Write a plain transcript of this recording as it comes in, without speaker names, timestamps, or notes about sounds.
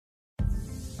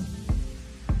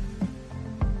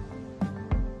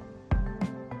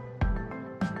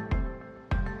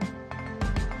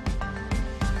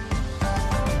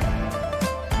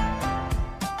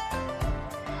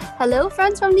Hello,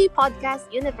 friends from the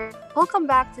podcast universe. Welcome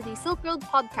back to the Silk Road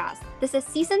podcast. This is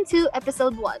season 2,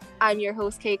 episode 1. I'm your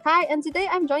host, Kay Kai, and today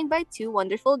I'm joined by two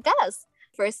wonderful guests.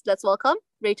 First, let's welcome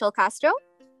Rachel Castro.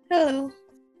 Hello.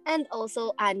 And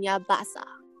also Anya Basa.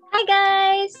 Hi,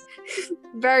 guys.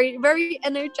 Very, very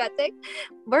energetic.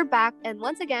 We're back, and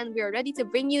once again, we are ready to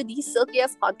bring you the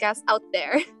silkiest podcast out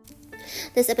there.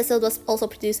 This episode was also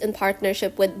produced in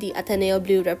partnership with the Ateneo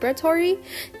Blue Repertory,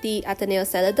 the Ateneo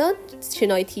Celadon,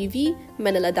 Chinoy TV,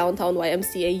 Manila Downtown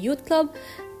YMCA Youth Club,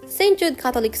 St. Jude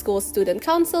Catholic School Student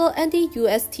Council, and the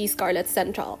UST Scarlet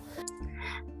Central.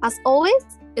 As always,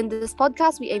 in this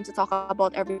podcast, we aim to talk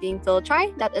about everything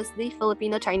Phil-Chi, that is the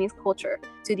Filipino Chinese culture.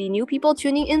 To the new people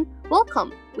tuning in,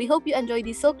 welcome! We hope you enjoy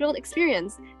the Silk Road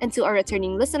experience. And to our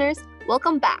returning listeners,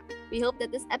 welcome back! We hope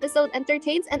that this episode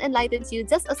entertains and enlightens you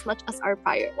just as much as our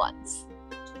prior ones.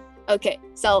 Okay,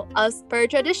 so as per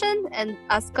tradition and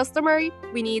as customary,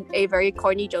 we need a very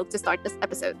corny joke to start this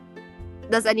episode.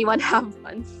 Does anyone have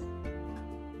one?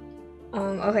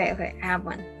 Okay. I have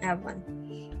one.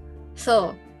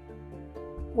 So,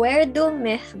 where do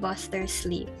Mythbusters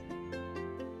sleep?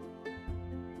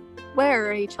 Where,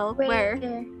 Rachel? Where?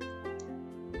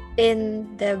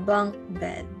 In the bunk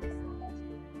bed.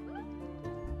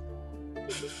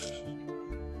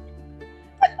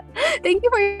 Thank you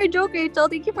for your joke, Rachel.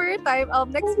 Thank you for your time.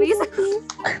 Next, please.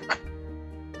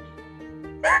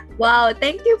 Wow,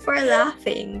 thank you for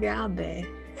laughing. Grabe.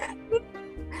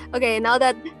 Okay, now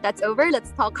that that's over,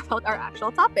 let's talk about our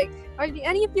actual topic. Are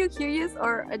any of you curious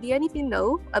or do any of you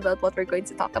know about what we're going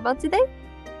to talk about today?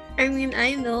 I mean,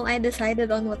 I know. I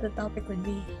decided on what the topic would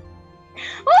be.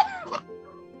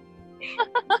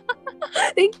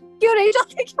 Thank you, Rachel.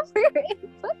 Thank you for your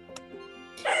input.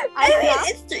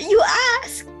 You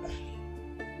asked.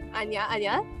 Anya?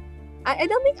 I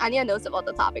don't think Anya knows about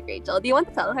the topic, Rachel. Do you want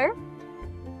to tell her?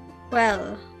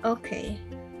 Well, okay.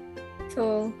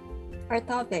 So, our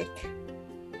topic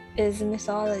is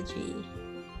mythology.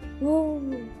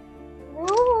 Ooh.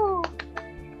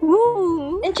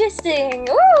 Interesting.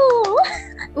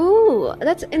 Ooh.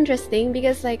 That's interesting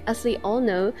because, as we all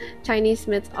know, Chinese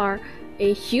myths are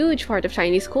a huge part of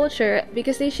Chinese culture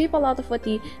because they shape a lot of what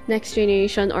the next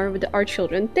generation or our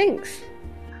children thinks.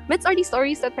 Myths are the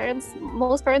stories that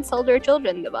most parents tell their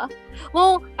children, diba?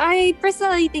 Well, I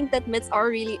personally think that myths are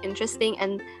really interesting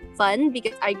and fun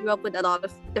because I grew up with a lot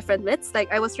of different myths.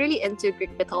 I was really into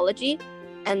Greek mythology,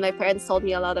 and my parents told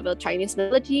me a lot about Chinese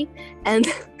mythology, and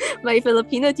my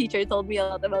Filipino teacher told me a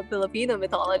lot about Filipino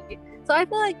mythology. So I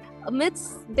feel like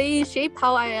myths, they shape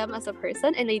how I am as a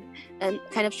person, and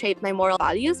kind of shape my moral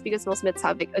values because most myths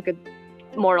have a good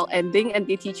moral ending and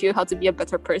they teach you how to be a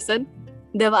better person.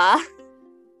 Diba?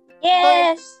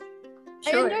 Yes.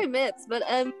 Sure. I enjoy myths, but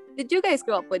did you guys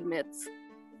grow up with myths?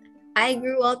 I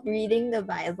grew up reading the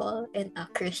Bible in a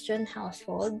Christian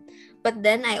household, but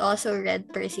then I also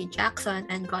read Percy Jackson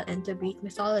and got into Greek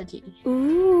mythology.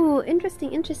 Ooh,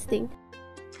 interesting.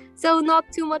 So not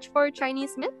too much for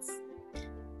Chinese myths?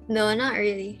 No, not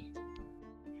really.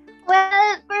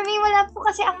 Well, for me, wala po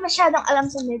kasi ako masyadong alam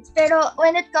sa myths. Pero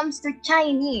when it comes to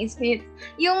Chinese myths,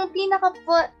 yung pinaka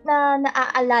po na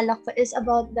naaalala ko is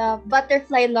about the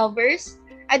butterfly lovers.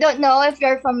 I don't know if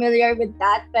you're familiar with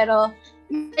that, pero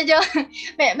medyo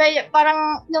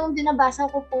parang nung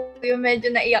dinabasa ko po yung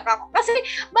medyo naiyak ako. Kasi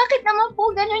bakit naman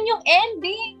po ganun yung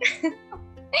ending?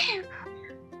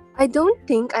 I don't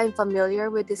think I'm familiar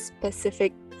with this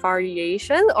specific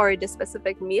variation or the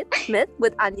specific myth.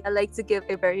 Would Anya like to give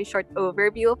a very short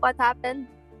overview of what happened?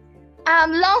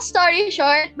 Long story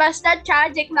short, basta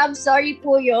tragic love story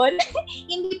po yun.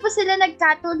 Hindi po sila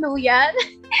nagkatuluyan.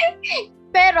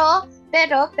 pero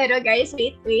guys,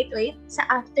 wait. Sa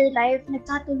afterlife,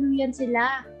 nagkatuluyan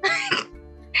sila.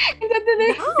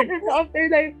 Nagkatuluyan sila sa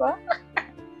afterlife pa.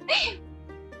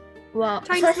 Wow.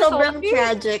 Chinese So, sobrang mythology?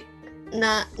 tragic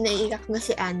na naiiyak na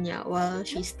si Anya while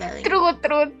she's telling. True.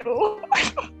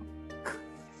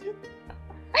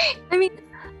 I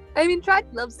mean, tragic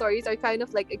love stories are kind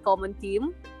of like a common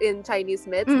theme in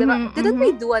Chinese myths. Diba? Didn't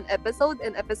we do an episode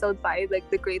in episode 5, like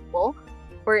the Great Wall,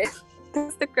 where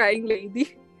it's the crying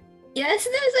lady? Yes,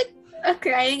 there's a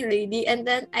crying lady, and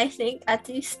then I think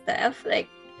Ati Steph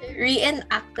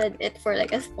reenacted it for a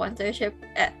sponsorship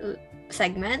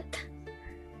segment.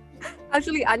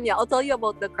 Actually, Anya, I'll tell you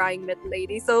about the crying myth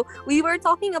lady. So we were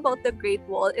talking about the Great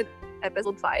Wall in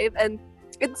episode 5, and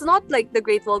it's not like the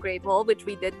Great Wall, which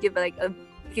we did give a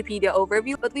Wikipedia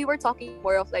overview, but we were talking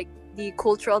more of the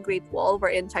cultural Great Wall,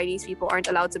 wherein Chinese people aren't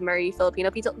allowed to marry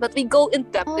Filipino people. But we go in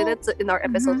depth in it in our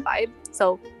episode 5.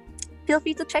 So feel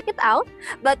free to check it out.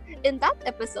 But in that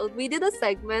episode, we did a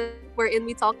segment wherein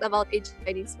we talked about a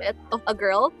Chinese myth of a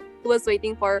girl who was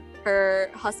waiting for her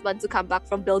husband to come back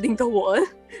from building the wall.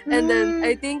 And then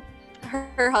I think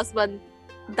her husband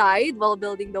died while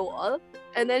building the wall.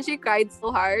 And then she cried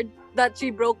so hard that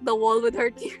she broke the wall with her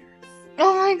tears.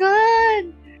 Oh my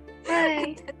God!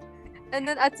 Ay. And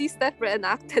then Ati Steph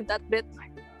reenacted that bit.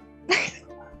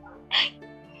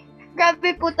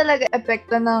 Grabe po talaga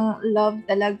epekto ng love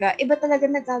talaga. Iba talaga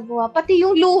nagagawa. Pati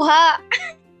yung luha.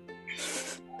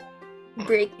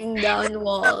 Breaking down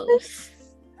walls.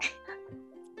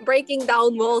 Breaking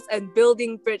down walls and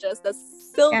building bridges. The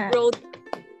Silk Yeah. Road.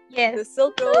 Yes. The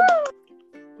Silk Road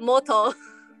motto.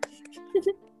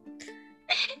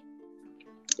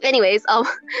 Anyways,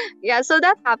 yeah, so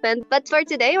that happened. But for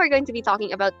today, we're going to be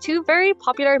talking about two very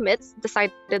popular myths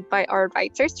decided by our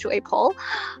writers through a poll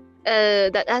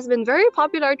that has been very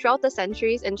popular throughout the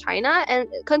centuries in China and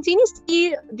continues to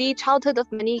be the childhood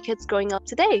of many kids growing up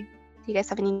today. Do you guys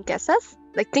have any guesses?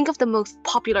 Like, think of the most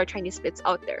popular Chinese myths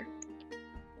out there.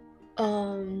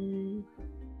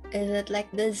 Is it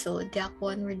like the zodiac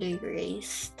one where they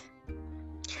raced?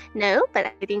 No, but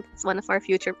I think it's one of our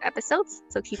future episodes,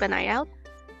 so keep an eye out.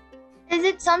 Is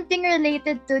it something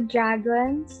related to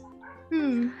dragons?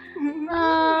 I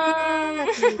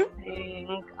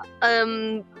think,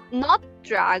 not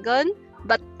dragon,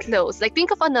 but close. Like,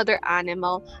 think of another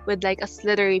animal with like a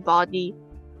slithery body.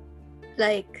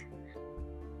 Like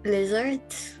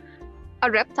lizards?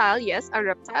 A reptile, yes, a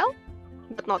reptile,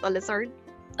 but not a lizard.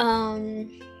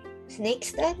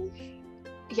 Snakes then?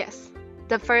 Yes.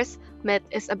 The first myth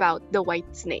is about the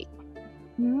white snake.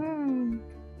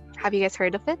 Have you guys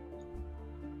heard of it?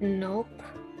 Nope.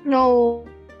 No.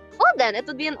 Well, then, it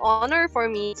would be an honor for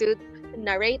me to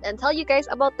narrate and tell you guys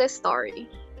about this story.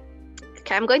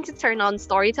 Okay, I'm going to turn on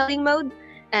storytelling mode,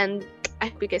 and I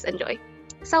hope you guys enjoy.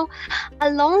 So,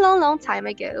 a long time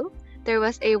ago, there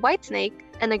was a white snake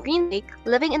and a green snake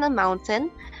living in a mountain.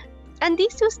 And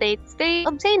these two snakes, they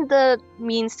obtained the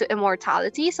means to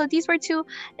immortality, so these were two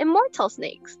immortal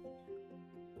snakes.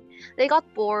 They got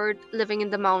bored living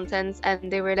in the mountains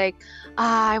and they were like,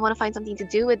 I want to find something to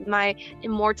do with my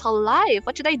immortal life.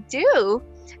 What should I do?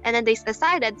 And then they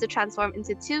decided to transform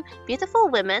into two beautiful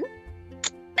women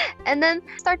and then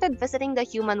started visiting the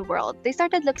human world. They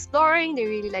started exploring. They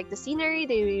really liked the scenery.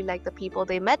 They really liked the people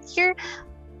they met here.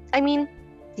 I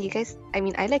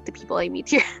like the people I meet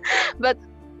here. But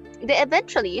they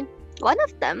eventually, one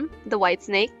of them, the white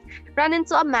snake, ran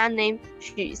into a man named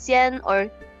Xu Xian,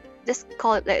 or just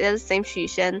call it the same Xu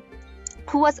Xian,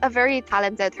 who was a very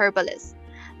talented herbalist.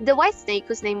 The white snake,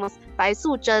 whose name was Bai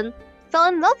Su Zhen, fell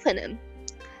in love with him.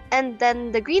 And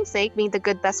then the green snake, being the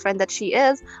good best friend that she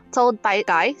is, told Bai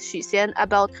Guy, Xu Xian,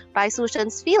 about Bai Su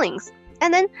Zhen's feelings.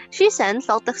 And then Xu Xian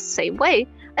felt the same way.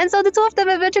 And so the two of them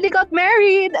eventually got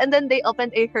married. And then they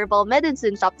opened a herbal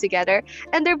medicine shop together,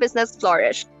 and their business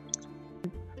flourished.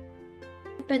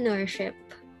 Entrepreneurship.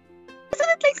 Isn't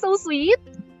it like so sweet?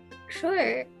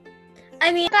 Sure.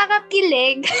 I mean,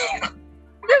 Kakakilig.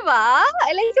 Diba?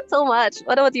 I like it so much.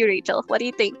 What about you, Rachel? What do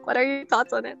you think? What are your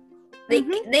thoughts on it?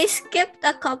 they skipped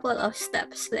a couple of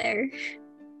steps there.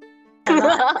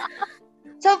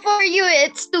 So for you,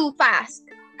 it's too fast.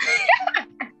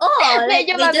 Oh, like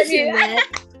Medyo they just madali.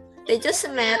 met. They just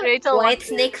met. Rachel, White what-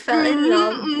 snake fell in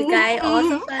love. The guy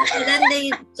also fell, and then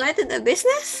they started the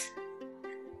business.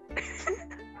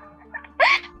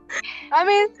 I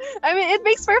mean, it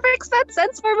makes perfect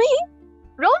sense for me.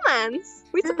 Romance.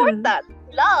 We support that.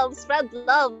 Love, spread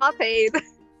love, not hate.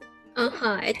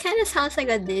 It kind of sounds like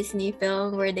a Disney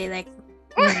film where they like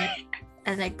met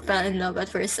and like fell in love at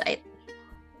first sight.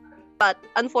 But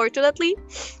unfortunately,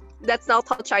 that's not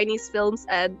how Chinese films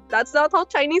end. That's not how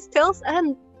Chinese tales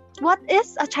end. What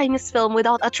is a Chinese film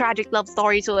without a tragic love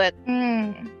story to it?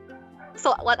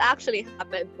 So what actually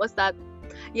happened was that,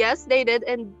 yes, they did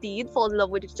indeed fall in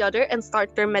love with each other and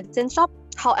start their medicine shop.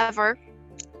 However,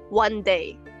 one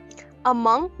day, a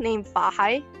monk named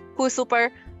Fahai, who's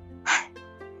super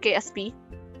KSP,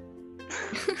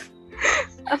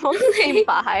 a monk named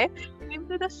Fahai, came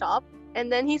to the shop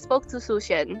and then he spoke to Xu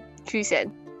Xian.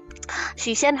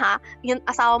 Xian ha, yung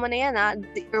asawa mo na yan ha,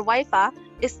 your wife ha,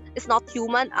 is not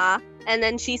human and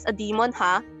then she's a demon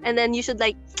ha, and then you should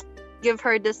like give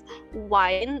her this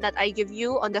wine that I give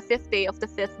you on the 5th day of the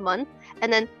 5th month,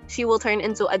 and then she will turn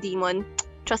into a demon.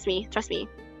 Trust me.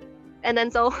 And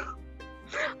then so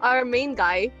our main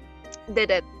guy did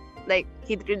it. Like,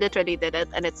 he literally did it,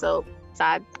 and it's so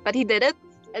sad. But he did it,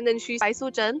 and then Bai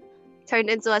Su Zhen turned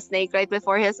into a snake right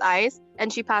before his eyes,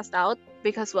 and she passed out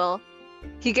because, well,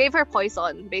 he gave her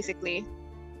poison, basically.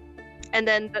 And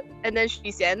then Xu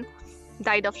Xian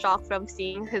died of shock from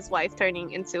seeing his wife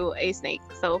turning into a snake.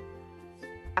 So,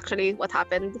 actually, what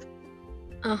happened?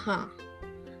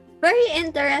 Very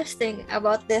interesting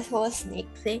about this whole snake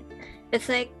thing. It's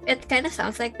like, it kind of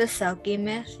sounds like the Selkie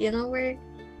myth, where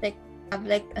like have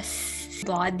like a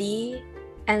body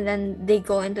and then they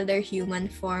go into their human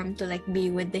form to like be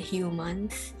with the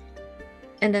humans.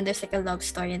 And then there's like a love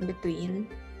story in between.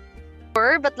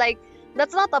 But like,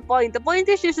 that's not the point. The point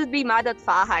is you should be mad at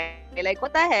Fahay. Like,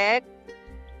 what the heck?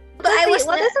 But I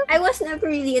was never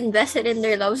really invested in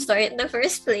their love story in the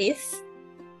first place.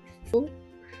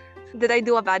 Did I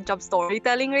do a bad job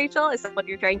storytelling, Rachel? Is that what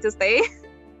you're trying to say?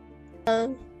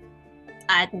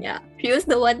 Anya. She was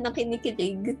the one na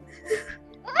kinikilig.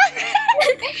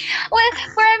 Well,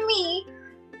 for me,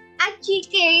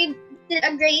 Chike did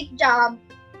a great job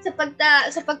sa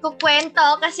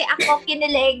pagkukwento kasi ako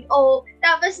kinilig.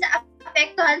 Tapos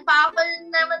naapektuhan pa ako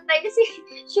naman tayo si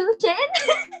Shushin.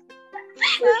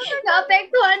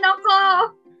 Naapektuhan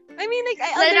ako. I mean, like,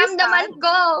 Naramdaman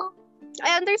ko.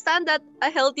 I understand that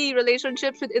a healthy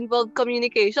relationship should involve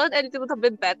communication, and it would have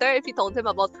been better if you told him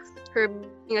about her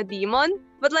being a demon.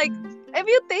 But like, if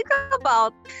you think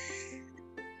about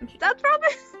that,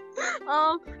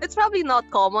 it's probably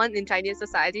not common in Chinese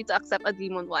society to accept a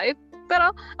demon wife.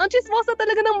 Pero ang chismosa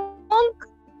talaga ng monk.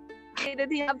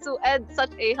 Did he have to end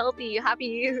such a healthy,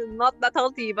 happy, not that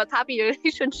healthy, but happy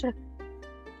relationship?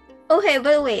 Okay,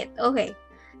 but wait. Okay,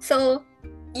 so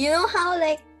you know how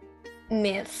like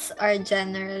myths are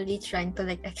generally trying to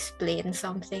like explain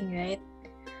something, right?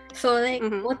 So like,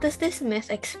 what does this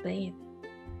myth explain?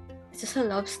 It's just a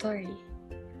love story.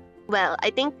 Well,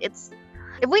 I think if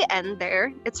we end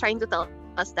there, it's trying to tell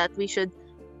us that we should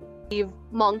leave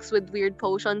monks with weird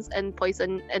potions and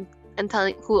poison and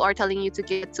who are telling you to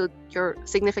give it to your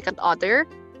significant other.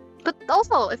 But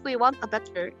also, if we want a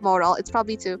better moral, it's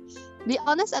probably to be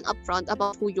honest and upfront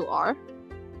about who you are.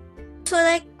 So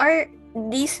like,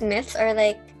 these myths are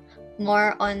like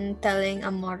more on telling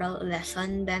a moral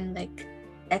lesson than like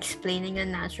explaining a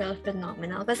natural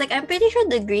phenomenon? Because like, I'm pretty sure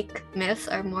the Greek myths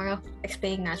are more of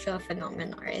explaining natural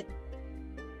phenomena, right?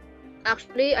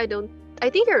 Actually, I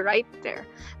think you're right there.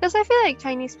 Because I feel like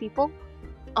Chinese people,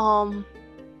 I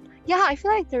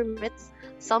feel like their myths,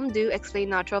 some do explain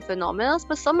natural phenomena,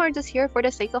 but some are just here for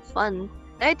the sake of fun.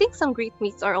 And I think some Greek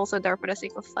myths are also there for the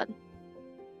sake of fun.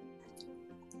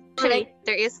 Actually,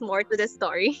 there is more to this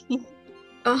story.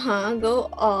 Go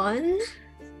on.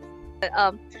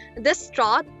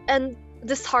 Distraught and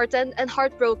disheartened and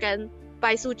heartbroken,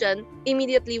 Bai Suzhen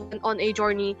immediately went on a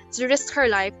journey to risk her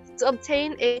life to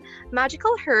obtain a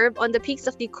magical herb on the peaks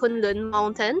of the Kunlun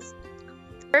Mountains.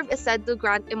 The herb is said to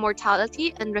grant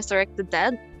immortality and resurrect the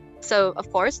dead. So,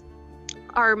 of course,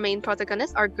 our main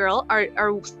protagonist, our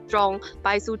strong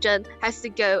Bai Suzhen, has to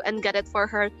go and get it for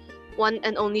her one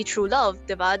and only true love,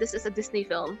 diba? This is a Disney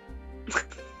film.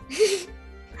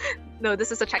 No,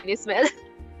 this is a Chinese myth.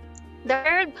 The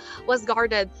herb was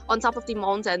guarded on top of the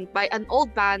mountain by an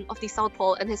old man of the South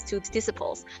Pole and his two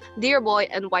disciples, Deer Boy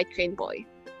and White Crane Boy.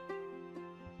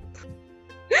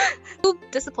 Two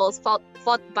disciples fought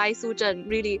Bai Suzhen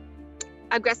really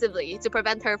aggressively to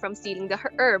prevent her from stealing the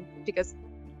herb, because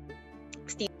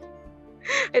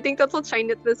I think that's what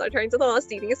Chinese myths are trying to tell us.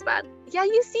 Stealing is bad. Yeah,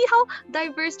 you see how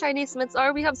diverse Chinese myths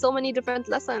are. We have so many different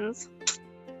lessons.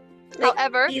 Like,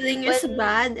 however, stealing is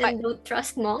bad and don't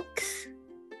trust monks.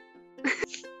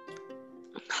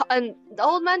 And the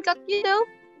old man got,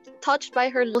 touched by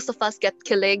her. Most of us get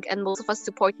killing and most of us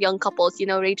support young couples,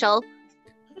 Rachel.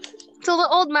 So the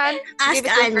old man gave it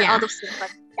to her out of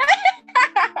sympathy.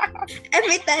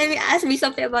 Every time you ask me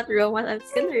something about romance, I'm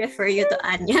just gonna refer you to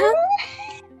Anya.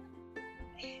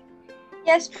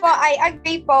 Yes po, I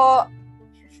agree po.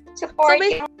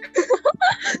 Supporting.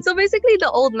 So basically,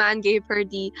 the old man gave her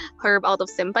the herb out of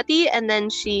sympathy, and then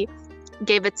she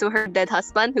gave it to her dead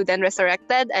husband, who then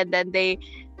resurrected, and then they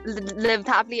lived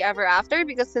happily ever after,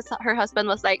 because her husband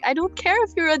was like, I don't care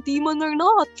if you're a demon or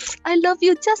not. I love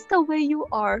you just the way you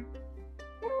are.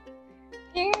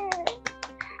 Yeah.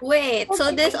 Wait,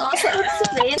 so this also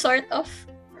explains sort of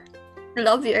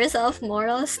love yourself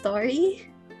moral story?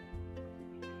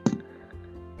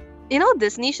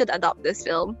 Disney should adopt this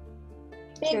film.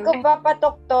 Hindi ko ba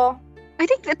patok to? I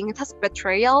think that it has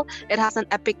betrayal. It has an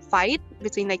epic fight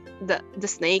between like the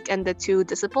snake and the two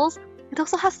disciples. It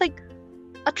also has like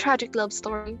a tragic love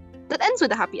story that ends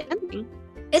with a happy ending.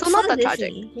 It's so not that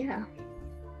Disney. tragic. Yeah.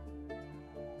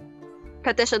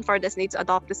 Petition for Disney to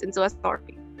adopt this into a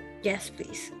story. Yes,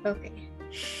 please. Okay.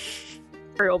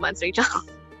 For romance, Rachel.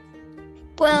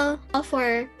 Well, all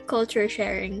for culture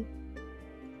sharing.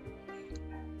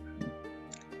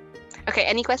 Okay,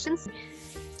 any questions?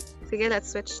 Sige,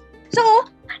 let's switch. So,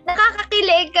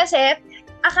 nakakakilig kasi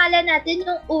akala natin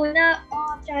nung una,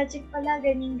 tragic pala,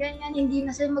 ganyan, hindi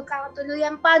na sila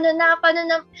magkakatuluyan. Paano na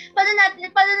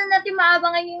natin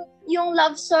maabangan yung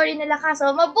love story nila?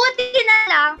 Kaso, mabuti na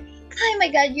lang. Oh my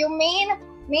God, yung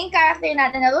main character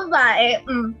natin na babae,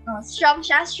 strong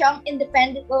siya, strong,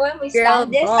 independent woman. We Girl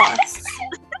stand this. boss.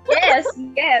 Yes,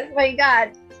 my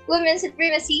God. Women's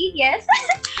supremacy, yes.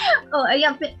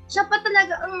 Ayan. Siya pa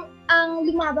talaga ang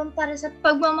lumaban para sa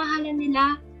pagmamahalan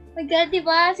nila. My God,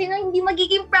 diba? Sino hindi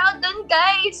magiging proud dun,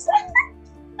 guys?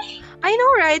 I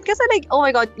know, right? Kasi like, oh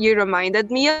my God, you reminded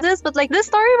me of this. But like, this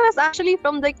story was actually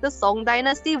from like the Song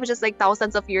Dynasty, which is like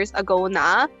thousands of years ago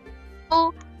na.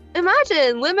 So,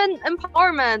 imagine, women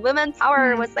empowerment, women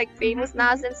power was like famous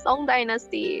na since Song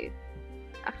Dynasty.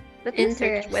 Let me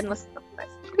search when was the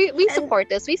first. We support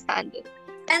this, we stand it.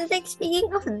 And like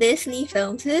speaking of Disney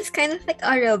films, this is kind of like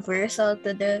a reversal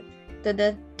to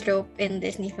the trope in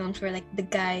Disney films where like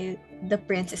the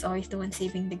prince is always the one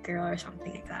saving the girl or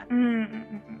something like that.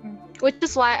 Which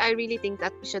is why I really think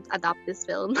that we should adapt this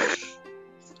film.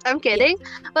 I'm kidding.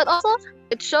 Yeah. But also,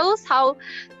 it shows how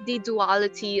the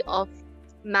duality of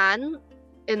man,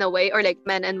 in a way, or like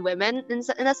men and women,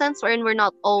 in a sense, wherein we're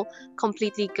not all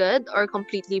completely good or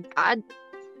completely bad.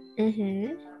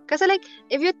 Because like,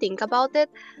 if you think about it,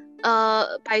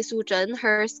 Pai Su-jin,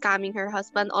 her scamming her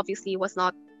husband obviously was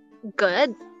not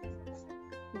good.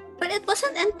 But it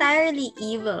wasn't entirely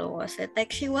evil, was it?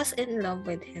 Like, she was in love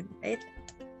with him, right?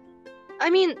 I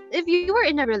mean, if you were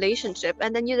in a relationship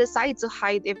and then you decide to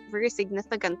hide a very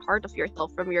significant part of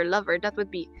yourself from your lover, that would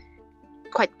be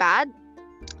quite bad,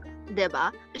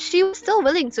 diba? She was still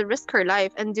willing to risk her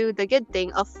life and do the good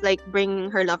thing of like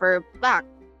bringing her lover back.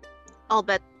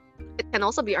 Albeit, it can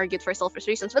also be argued for selfish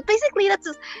reasons. But basically, let's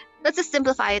just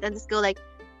simplify it and just go like,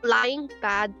 lying,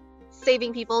 bad,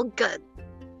 saving people, good.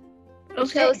 It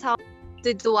shows how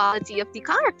the duality of the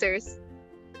characters.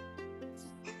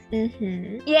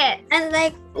 Yeah, and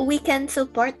like we can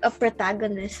support a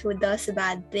protagonist who does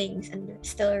bad things and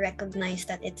still recognize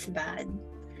that it's bad.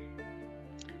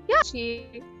 Yeah,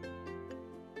 she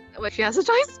has a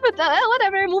choice, but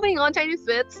whatever. Moving on, Chinese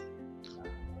bits.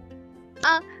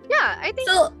 Yeah, I think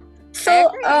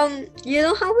so. You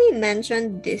know how we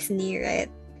mentioned Disney,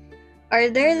 right? Are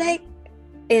there like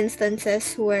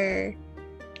instances where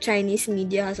Chinese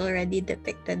media has already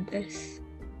depicted this?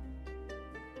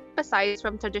 Aside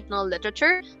from traditional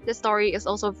literature, the story is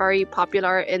also very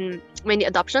popular in many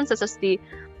adaptations, such as the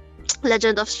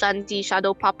Legend of Shanti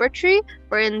Shadow Puppetry,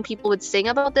 wherein people would sing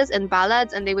about this in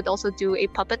ballads, and they would also do a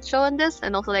puppet show on this,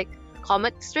 and also like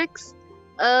comic strips.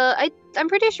 I'm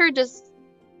pretty sure there's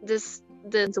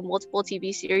multiple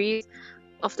TV series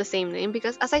of the same name,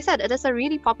 because as I said, it is a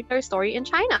really popular story in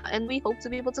China, and we hope to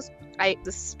be able to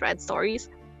spread stories.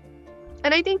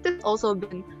 And I think there's also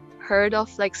been heard of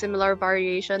like similar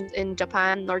variations in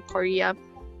Japan, North Korea,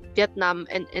 Vietnam,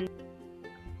 and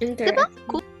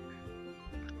Cool.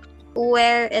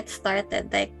 Where it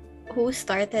started, like who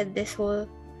started this whole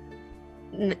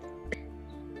did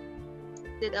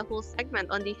a whole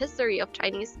segment on the history of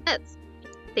Chinese myths.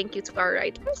 Thank you to our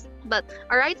writers. But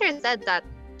our writers said that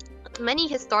many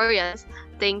historians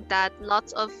think that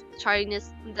most of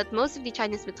the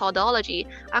Chinese mythology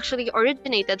actually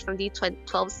originated from the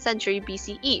 12th century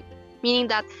BCE, meaning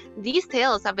that these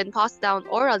tales have been passed down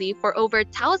orally for over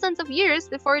thousands of years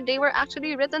before they were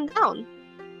actually written down.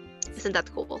 Isn't that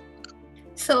cool?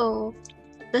 So,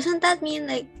 doesn't that mean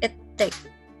like it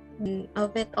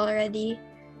of it already?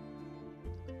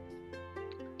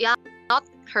 Yeah, not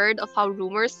heard of how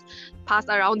rumors pass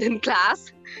around in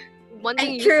class. One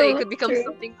thing you True, say could become true.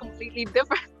 something completely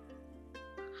different.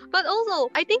 But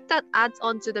also, I think that adds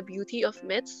on to the beauty of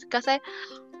myths, because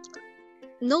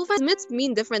myths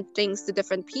mean different things to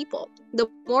different people. The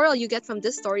moral you get from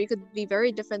this story could be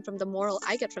very different from the moral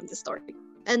I get from this story.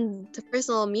 And the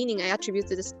personal meaning I attribute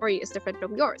to this story is different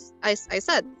from yours. I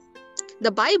said,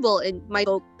 the Bible might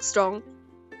evoke strong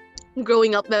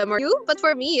growing up memory, but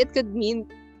for me, it could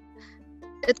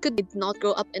not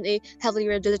grow up in a heavily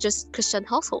religious Christian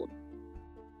household.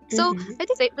 So I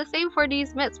think the same for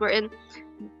these myths, wherein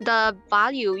the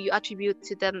value you attribute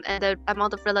to them and the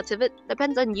amount of relativity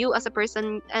depends on you as a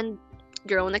person and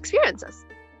your own experiences.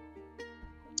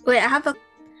 Wait,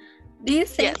 do you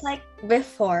think Yes. like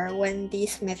before, when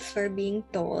these myths were being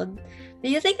told, do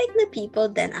you think like the people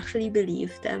then actually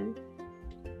believed them?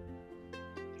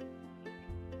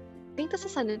 I think this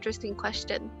is an interesting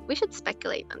question. We should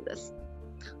speculate on this.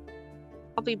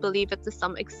 Probably believe it to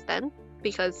some extent,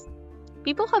 because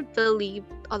people have believed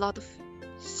a lot of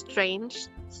strange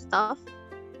stuff.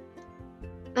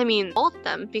 I mean, all of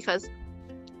them, because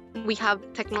we have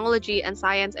technology and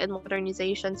science and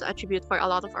modernization to attribute for a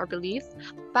lot of our beliefs.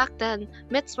 Back then,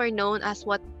 myths were known as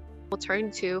what people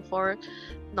turned to for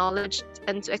knowledge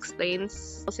and to explain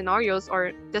scenarios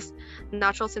or just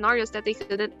natural scenarios that they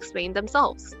couldn't explain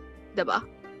themselves. Diba?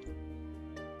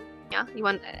 Yeah, you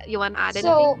want to add anything?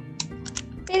 So,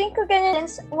 feeling ko ganun,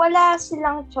 wala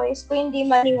silang choice kung hindi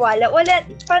maniwala. Wala,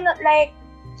 paano, like,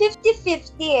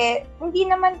 50-50 eh. Hindi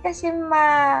naman kasi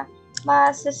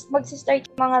mag-start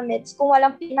yung mga myths kung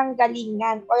walang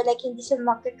pinanggalingan or like hindi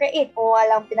sila makikreate kung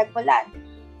walang pinagmulan.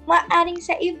 Maaring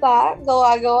sa iba,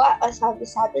 gawa-gawa o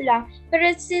sabi-sabi lang. Pero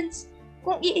since,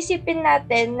 kung iisipin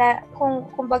natin na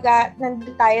kumbaga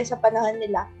nandun tayo sa panahon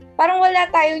nila, parang wala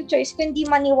tayong choice kung hindi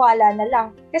maniwala na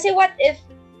lang. Kasi what if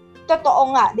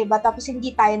totoo nga, diba? Tapos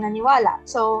hindi tayo naniwala.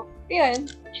 So, yun.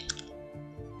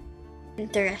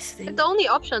 Interesting. If the only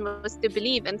option was to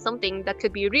believe in something that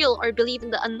could be real or believe in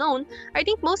the unknown, I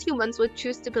think most humans would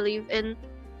choose to believe in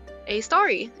a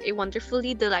story, a wonderful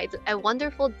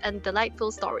and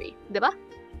delightful story, diba?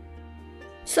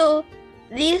 So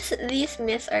these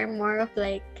myths are more of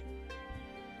like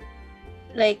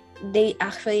they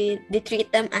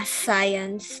treat them as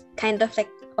science, kind of like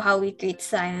how we treat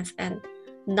science and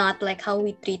not like how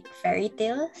we treat fairy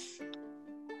tales.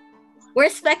 We're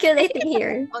speculating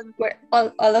here. We're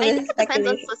all of I this think it depends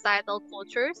on speculating. societal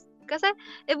cultures. Kasi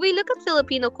if we look at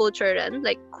Filipino culture then,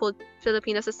 like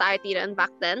Filipino society then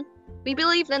back then, we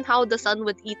believed in how the sun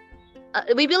would eat.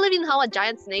 We believe in how a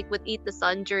giant snake would eat the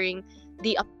sun during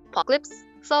the apocalypse.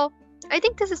 So I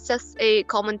think this is just a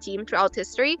common theme throughout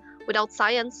history. Without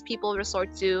science, people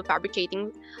resort to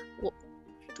fabricating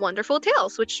wonderful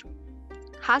tales, which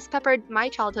has peppered my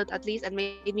childhood at least and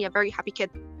made me a very happy kid.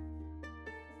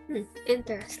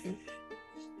 Interesting.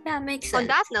 Yeah, makes sense. On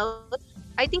that note,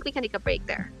 I think we can take a break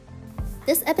there.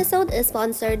 This episode is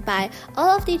sponsored by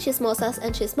all of the chismosas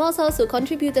and chismosos who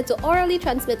contributed to orally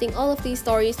transmitting all of these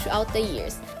stories throughout the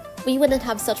years. We wouldn't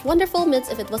have such wonderful myths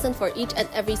if it wasn't for each and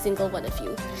every single one of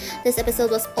you. This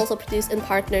episode was also produced in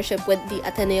partnership with the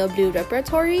Ateneo Blue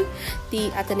Repertory,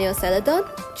 the Ateneo Celadon,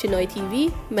 Chinoy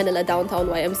TV, Manila Downtown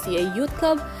YMCA Youth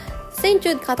Club, St.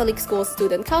 Jude Catholic School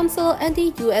Student Council, and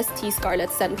the UST Scarlet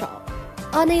Central.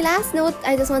 On a last note,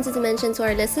 I just wanted to mention to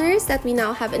our listeners that we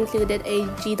now have included a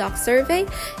GDoc survey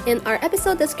in our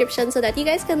episode description so that you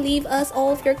guys can leave us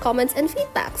all of your comments and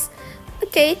feedbacks.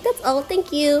 Okay, that's all.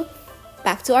 Thank you.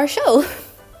 Back to our show.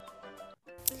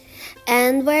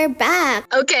 And we're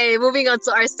back. Okay, moving on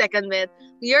to our second myth.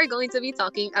 We are going to be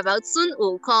talking about Sun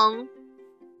Wukong,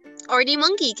 or the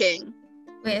Monkey King.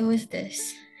 Wait, who's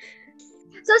this?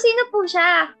 So, sino po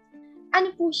siya?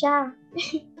 Ano po siya?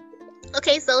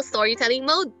 Okay, so storytelling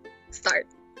mode, start.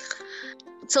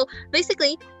 So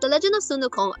basically, the legend of Sun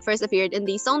Wukong first appeared in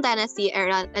the Song Dynasty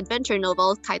era adventure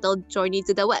novel titled Journey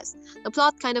to the West. The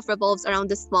plot kind of revolves around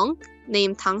this monk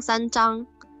named Tang San Zhang.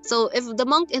 So if the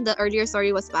monk in the earlier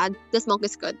story was bad, this monk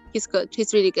is good. He's good.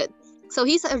 He's really good. So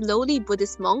he's a lowly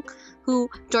Buddhist monk who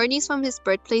journeys from his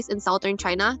birthplace in southern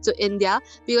China to India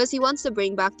because he wants to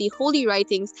bring back the holy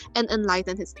writings and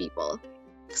enlighten his people.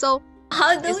 So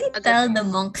How do we tell the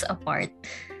monks apart?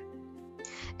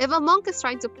 if a monk is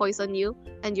trying to poison you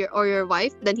and your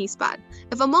wife, then he's bad.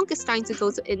 If a monk is trying to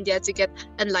go to India to get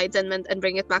enlightenment and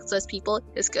bring it back to his people,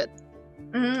 he's good.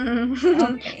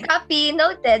 Okay. Copy.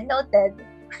 Noted.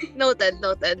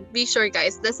 Noted. Be sure,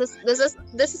 guys. This is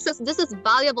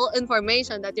valuable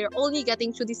information that you're only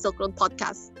getting through the Silk Road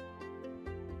podcast.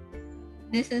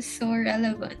 This is so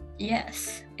relevant.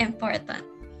 Yes, important.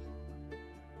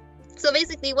 So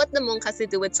basically, what the monk has to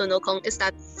do with Sun Wukong is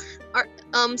that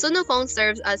Sun Wukong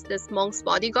serves as this monk's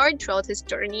bodyguard throughout his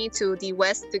journey to the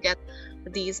west to get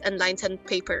these enlightened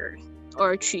paper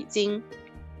or treating.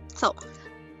 So,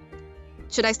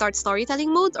 should I start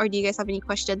storytelling mode, or do you guys have any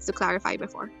questions to clarify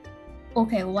before?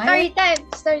 Okay, why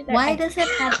Story time. why does it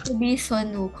have to be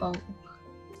Sun Wukong?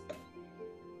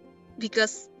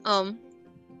 Because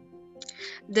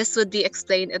this would be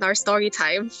explained in our story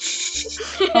time.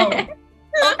 Oh.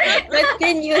 Okay,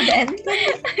 continue then.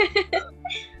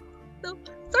 So,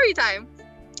 story time.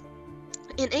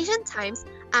 In ancient times,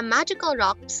 a magical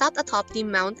rock sat atop the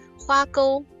Mount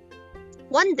Huakou.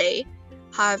 One day,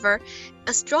 however,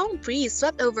 a strong breeze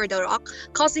swept over the rock,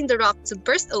 causing the rock to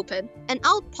burst open, and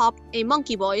out popped a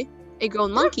monkey boy, a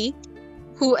grown monkey,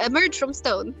 who emerged from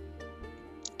stone.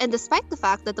 And despite the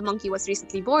fact that the monkey was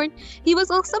recently born, he was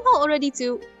somehow already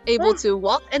able to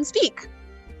walk and speak.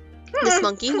 This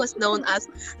monkey was known as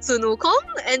Sun Wukong,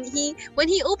 and when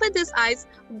he opened his eyes,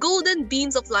 golden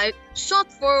beams of light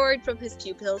shot forward from his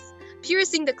pupils,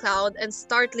 piercing the cloud and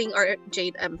startling our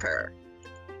Jade Emperor,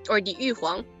 or the Yu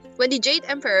Huang, When the Jade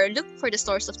Emperor looked for the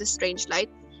source of this strange light,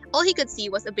 all he could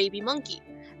see was a baby monkey.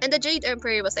 And the Jade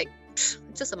Emperor was like, it's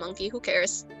just a monkey, who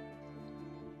cares?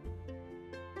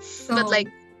 But like,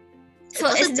 it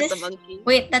wasn't just a monkey.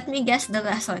 Wait, let me guess the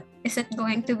lesson. Is it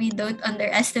going to be don't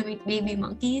underestimate baby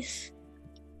monkeys?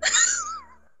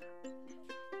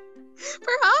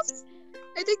 Perhaps.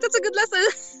 I think that's a good lesson.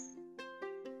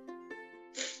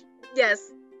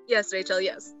 Yes. Yes, Rachel,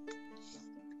 yes.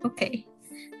 Okay.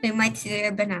 They might steal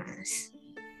your bananas.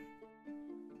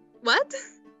 What?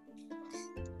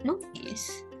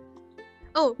 Monkeys.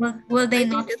 Oh. Will they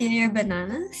not steal your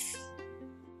bananas?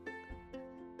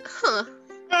 Huh.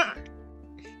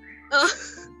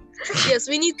 Yes,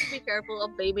 we need to be careful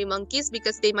of baby monkeys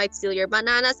because they might steal your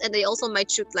bananas and they also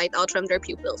might shoot light out from their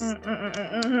pupils.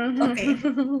 Okay.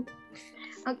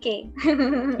 Okay.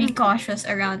 Be cautious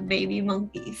around baby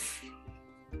monkeys.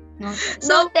 Noted.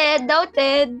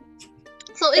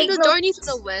 So in the Journey to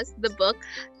the West, the book,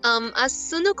 as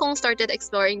Sun Wukong started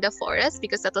exploring the forest,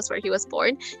 because that was where he was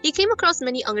born, he came across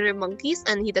many other monkeys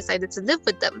and he decided to live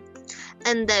with them.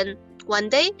 And then one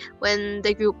day, when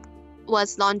the group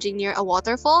was lounging near a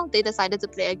waterfall, they decided to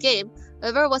play a game.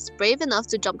 Whoever was brave enough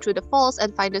to jump through the falls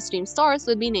and find the stream source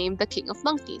would be named the King of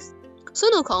Monkeys.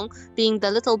 Sun Wukong, being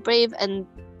the little brave and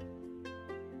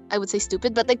I would say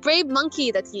stupid, but like brave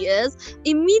monkey that he is,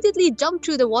 immediately jumped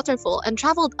through the waterfall and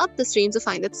traveled up the stream to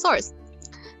find its source.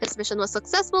 His mission was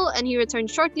successful and he returned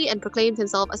shortly and proclaimed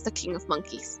himself as the King of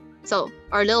Monkeys. So,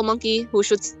 our little monkey who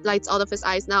shoots lights out of his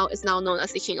eyes now is now known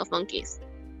as the King of Monkeys.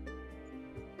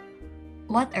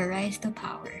 What a rise to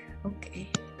power. Okay.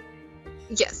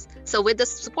 Yes, so with the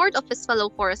support of his fellow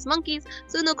forest monkeys,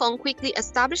 Sun Wukong quickly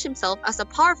established himself as a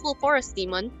powerful forest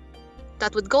demon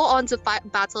that would go on to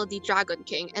battle the Dragon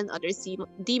King and other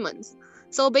demons.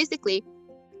 So basically,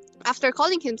 after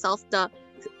calling himself the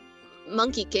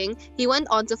Monkey King, he went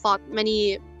on to fight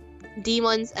many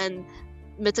demons and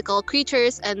mythical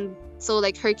creatures, and so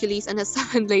like Hercules and his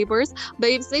 7 labors. But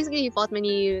basically, he fought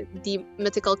many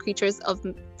mythical creatures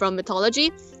from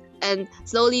mythology, and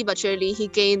slowly but surely he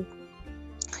gained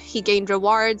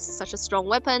rewards such as strong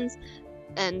weapons,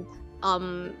 and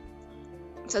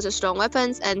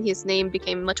his name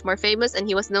became much more famous, and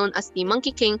he was known as the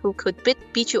Monkey King who could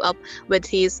beat you up with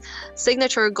his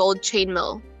signature gold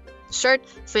chainmail shirt,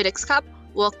 phoenix cap,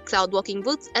 cloud walking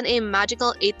boots, and a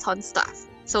magical 8-ton staff.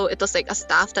 So it was like a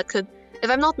staff that could, if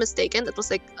I'm not mistaken, it was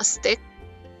like a stick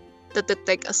that looked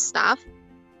like a staff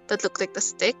that looked like the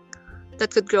stick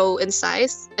that could grow in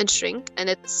size and shrink, and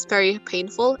it's very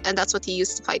painful, and that's what he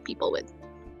used to fight people with.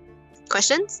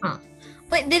 Questions?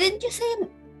 Wait, didn't you say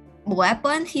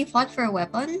weapons? He fought for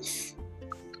weapons?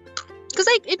 Because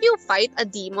like if you fight a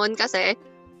demon kasi,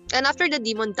 and after the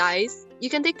demon dies, you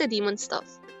can take the demon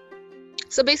stuff.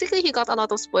 So basically he got a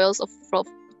lot of spoils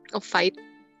of fight.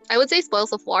 I would say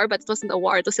spoils of war, but it wasn't a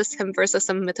war, it was just him versus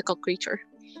some mythical creature.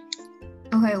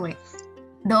 Okay, wait.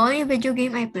 The only video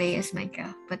game I play is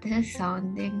Minecraft, but this is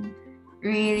sounding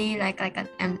really like an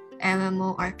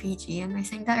MMORPG. Am I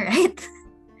saying that right?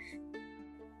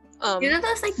 You know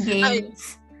those like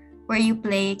games where you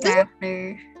play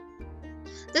character.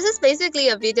 This is basically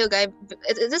a video game.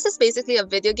 This is basically a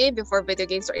video game before video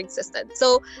games existed.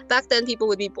 So back then, people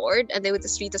would be bored and they would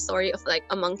just read the story of like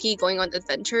a monkey going on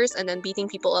adventures and then beating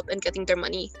people up and getting their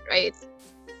money. Right?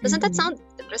 Doesn't that sound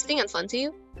interesting and fun to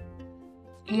you?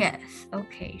 Yes.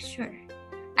 Okay. Sure.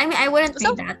 I mean, I wouldn't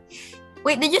read that.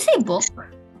 Wait, did you say book?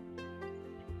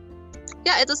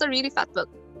 Yeah, it was a really fat book.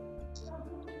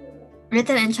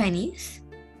 Written in Chinese?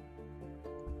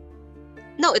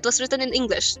 No, it was written in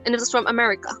English, and it was from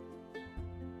America.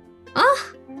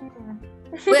 Oh?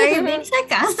 Wait, are you being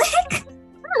sarcastic?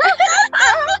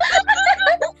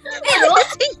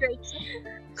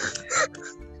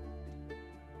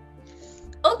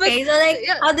 Okay, so like,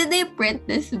 how did they print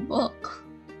this book?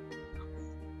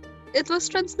 It was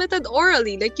transmitted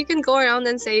orally. Like, you can go around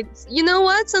and say, you know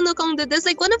what, Sun Wukong did this.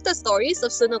 Like, one of the stories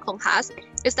of Sun Wukong has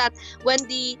is that when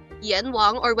the Yen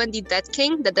Wang, or when the Dead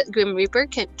King, the Grim Reaper,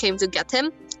 came to get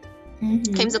him,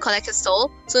 came to collect his soul,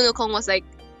 Sun Wukong was like,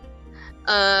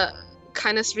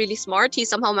 kind of really smart. He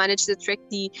somehow managed to trick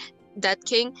the Dead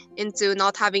King into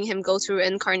not having him go through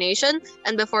reincarnation,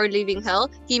 and before leaving hell,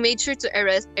 he made sure to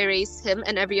erase him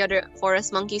and every other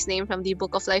forest monkey's name from the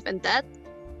Book of Life and Death.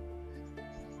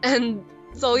 And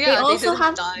so yeah,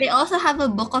 they also have a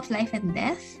Book of Life and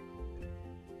Death.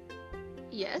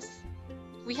 Yes,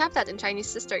 we have that in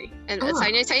Chinese history and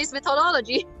Chinese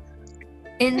mythology.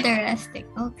 Interesting.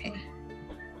 Okay.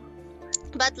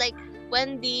 But like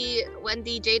when the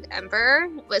Jade Emperor,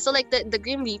 so like the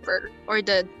Grim Reaper or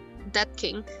the Death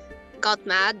King got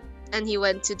mad and he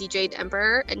went to the Jade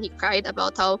Emperor and he cried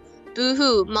about how,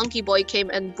 boo-hoo, monkey boy came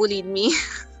and bullied me.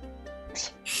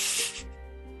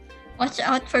 Watch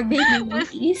out for baby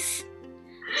monkeys.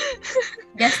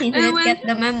 Guess he didn't get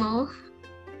the memo.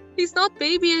 He's not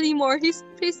baby anymore. He's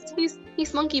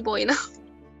monkey boy now.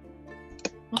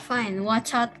 Well, fine.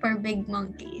 Watch out for big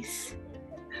monkeys.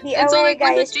 Be aware,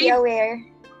 guys. Be aware.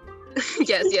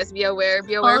 yes, be aware.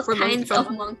 Be aware All for kinds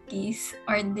of monkeys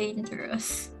are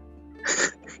dangerous.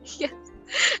 Yes.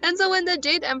 And so when the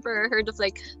Jade Emperor heard of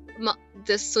like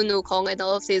this Sun Wukong and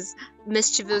all of his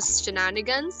mischievous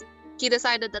shenanigans, he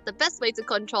decided that the best way to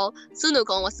control Sun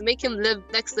Wukong was to make him live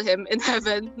next to him in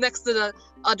heaven, next to the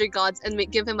other gods, and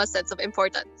give him a sense of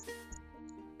importance.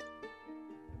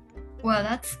 Well,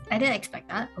 I didn't expect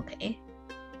that. Okay.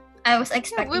 I was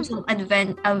expecting some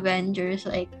Avengers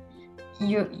like,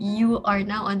 you are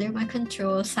now under my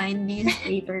control. Sign these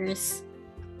papers.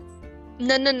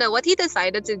 No. What he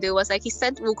decided to do was like he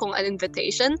sent Wukong an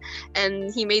invitation,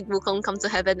 and he made Wukong come to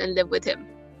heaven and live with him.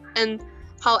 And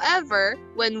however,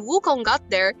 when Wukong got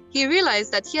there, he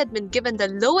realized that he had been given the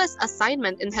lowest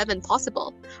assignment in heaven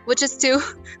possible, which is to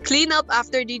clean up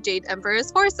after the Jade Emperor's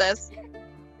horses.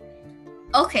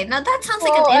 Okay, now that sounds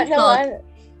like an insult.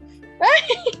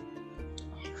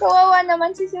 Kawawa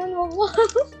naman si Sun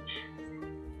Wukong.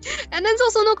 And then so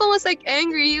Sun Wukong was like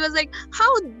angry. He was like,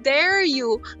 how dare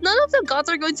you? None of the gods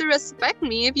are going to respect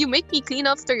me if you make me clean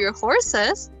after your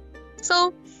horses.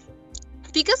 So,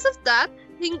 because of that,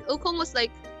 Wukong was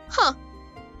like,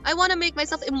 I want to make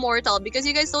myself immortal because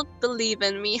you guys don't believe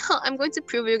in me. I'm going to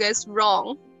prove you guys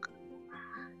wrong.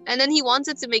 And then he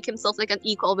wanted to make himself like an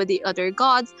equal with the other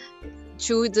gods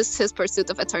through his pursuit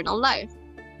of eternal life.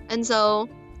 And so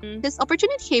this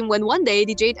opportunity came when one day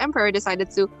the Jade Emperor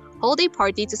decided to hold a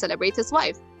party to celebrate his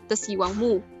wife, the Siwang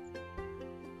Mu.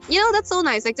 You know, that's so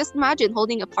nice. Like, just imagine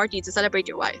holding a party to celebrate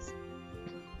your wife.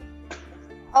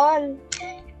 All.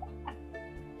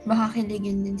 Baka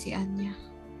kiligin din si Anya.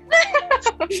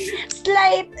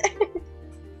 Slight.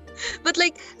 But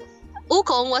like,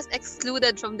 Wukong was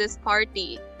excluded from this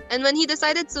party. And when he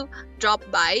decided to drop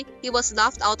by, he was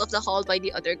laughed out of the hall by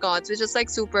the other gods, which is like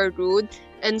super rude.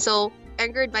 And so,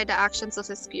 angered by the actions of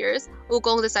his peers,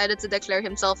 Wukong decided to declare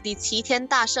himself the Qi Tian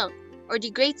Da Sheng, or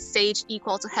the great sage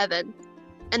equal to heaven,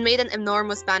 and made an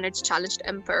enormous banner to challenge the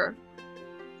emperor.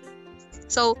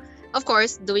 So, of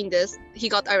course, doing this, he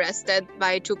got arrested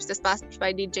by troops dispatched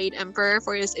by the Jade Emperor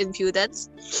for his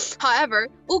impudence. However,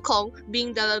 Wukong,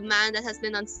 being the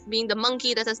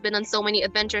monkey that has been on so many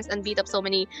adventures and beat up so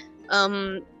many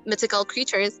mythical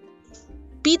creatures,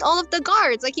 beat all of the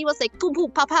guards. Like, he was like, poo poo,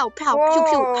 pow pow, pow, pew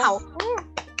pew, pow.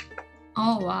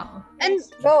 Oh wow! And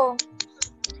go.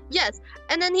 Yes,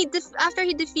 and then after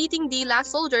defeating the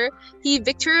last soldier, he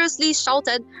victoriously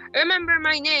shouted, "Remember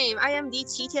my name! I am the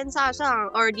Qi Tian Da Sheng,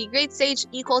 or the great sage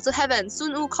equal to heaven,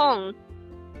 Sun Wukong."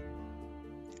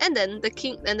 And then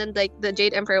the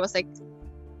Jade Emperor was like,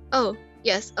 "Oh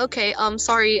yes, okay.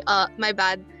 Sorry. My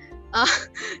bad.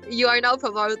 You are now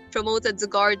promoted to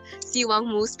guard Siwang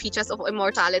Mu's peaches of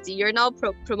immortality. You're now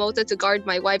promoted to guard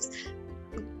my wife's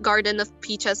garden of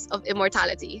peaches of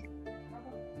immortality."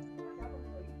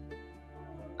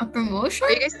 A promotion?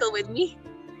 Are you guys still with me?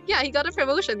 Yeah, he got a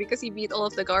promotion because he beat all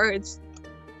of the guards.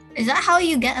 Is that how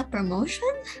you get a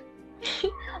promotion?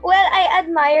 Well, I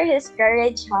admire his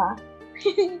courage, ha?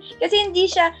 Kasi hindi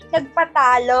siya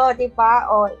nagpatalo, di ba?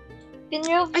 O,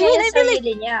 pinrove niya yung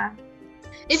sarili niya.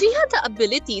 If he had the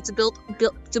ability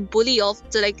to bully off,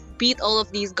 to like beat all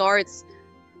of these guards,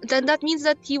 then that means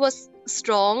that he was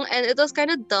strong, and it was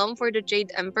kind of dumb for the Jade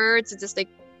Emperor to just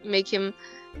like make him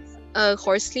a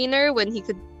horse cleaner when he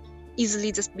could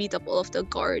easily just beat up all of the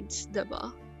guards,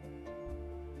 diba?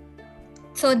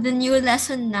 So the new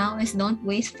lesson now is don't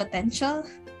waste potential?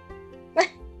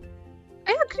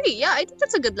 I agree. Yeah, I think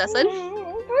that's a good lesson.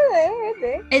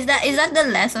 Is that the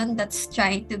lesson that's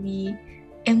trying to be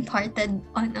imparted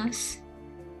on us?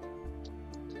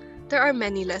 There are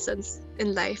many lessons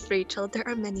in life, Rachel. There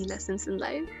are many lessons in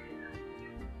life.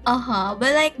 But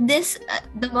like this,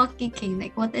 the Monkey King,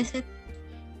 like what is it?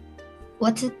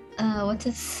 What's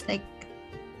its like?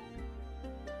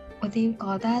 What do you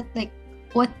call that? Like,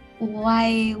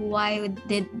 why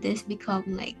did this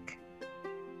become like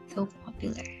so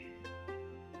popular?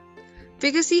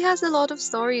 Because he has a lot of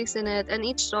stories in it, and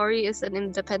each story is an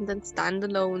independent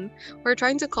standalone. We're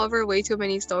trying to cover way too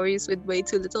many stories with way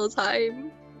too little time.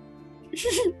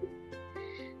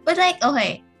 But like,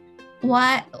 okay,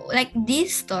 what, like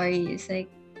these stories, like,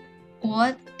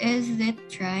 what is it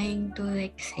trying to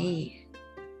like say?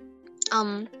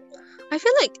 I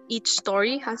feel like each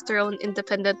story has their own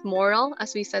independent moral,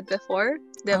 as we said before,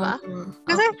 diba?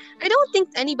 Because Okay. I don't think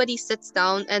anybody sits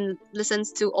down and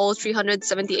listens to all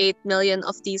 378 million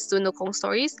of these Sunukong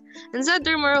stories. Instead,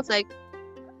 they're more of like,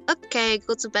 okay,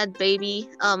 go to bed,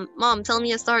 baby. Mom, tell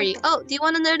me a story. Oh, do you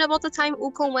want to learn about the time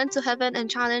Ukong went to heaven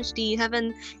and challenged the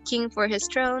heaven king for his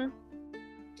throne?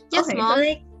 Yes, Okay, Mom.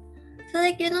 so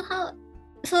you know how,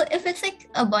 so if it's like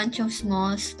a bunch of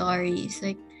small stories,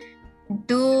 like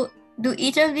do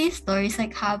each of these stories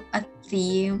like have a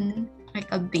theme, like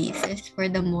a basis for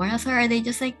the morals, or are they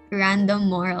just like random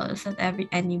morals that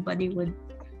anybody would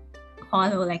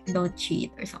follow, like don't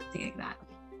cheat or something like that?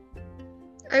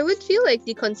 I would feel like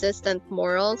the consistent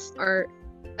morals are.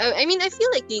 I mean, I feel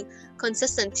like the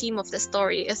consistent theme of the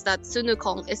story is that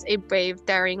Sunukong is a brave,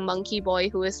 daring monkey boy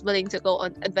who is willing to go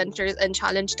on adventures and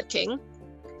challenge the king.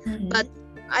 Mhm. But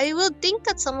I would think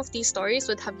that some of these stories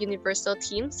would have universal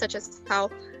themes, such as how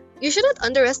you shouldn't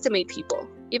underestimate people,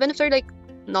 even if they're like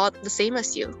not the same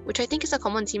as you, which I think is a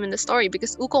common theme in the story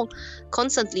because Ukong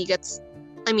constantly gets,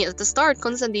 I mean, at the start,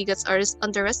 constantly gets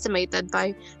underestimated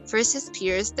by first his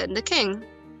peers, then the king.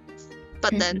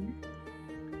 But then,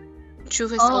 through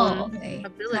his own okay.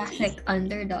 ability. Classic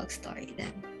underdog story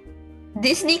then.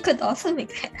 Disney could also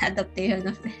make an adaptation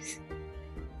of this.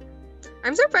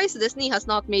 I'm surprised Disney has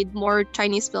not made more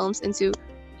Chinese films into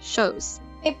shows.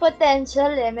 May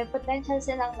potential eh. May potential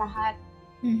silang lahat.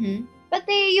 Mm-hmm.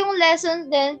 Pati yung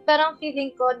lesson din, parang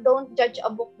feeling ko, don't judge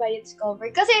a book by its cover.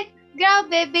 Kasi,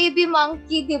 grabe, baby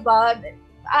monkey, di ba?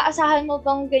 Aasahan mo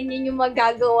bang ganyan yung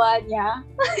magagawa niya?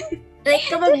 Like,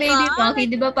 kapag baby monkey,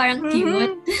 di ba parang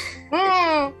cute?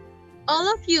 All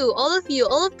of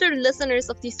the listeners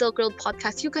of the Silk Road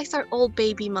podcast, you guys are all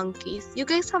baby monkeys. You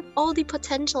guys have all the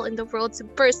potential in the world to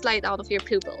burst light out of your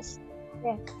pupils.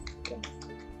 Yes.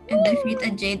 And defeat a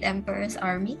Jade Emperor's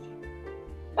army?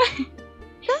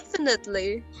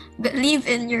 Definitely. Believe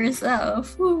in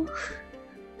yourself. Woo.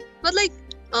 But like,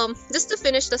 just to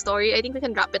finish the story, I think we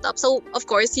can wrap it up. So, of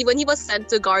course, when he was sent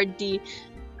to guard the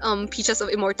peaches of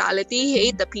immortality, he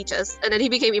ate the peaches, and then he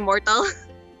became immortal.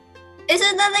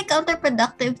 Isn't that like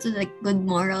counterproductive to like good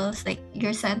morals? Like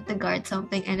you're sent to guard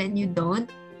something and then you don't?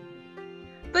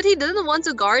 But he didn't want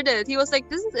to guard it. He was like,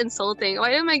 this is insulting.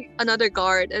 Why am I another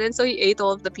guard? And then so he ate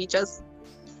all of the peaches.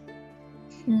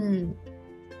 Isn't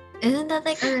that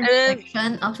like a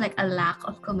reflection of like a lack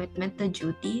of commitment to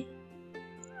duty?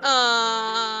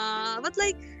 But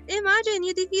like, imagine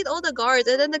you defeat all the guards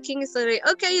and then the king is like,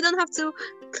 okay, you don't have to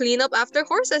clean up after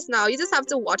horses now. You just have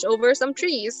to watch over some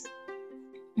trees.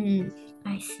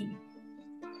 I see.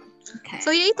 Okay.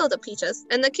 So he ate all the peaches,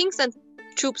 and the king sent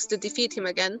troops to defeat him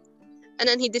again, and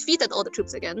then he defeated all the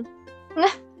troops again.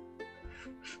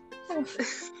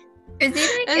 Is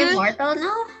he like immortal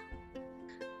now?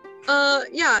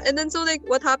 Yeah, and then so like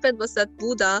what happened was that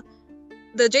Buddha,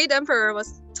 the Jade Emperor,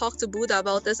 was talked to Buddha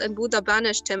about this, and Buddha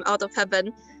banished him out of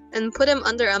heaven and put him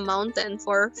under a mountain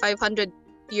for 500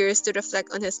 years to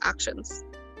reflect on his actions.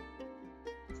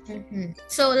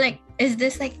 So like, is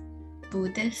this like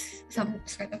Buddhist, some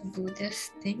sort of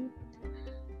Buddhist thing?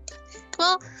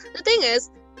 Well, the thing is,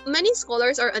 many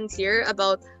scholars are unclear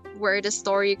about where the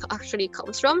story actually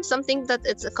comes from. Some think that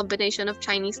it's a combination of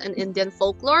Chinese and Indian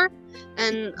folklore,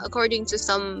 and according to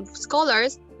some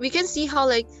scholars, we can see how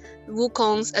like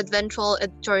Wukong's eventual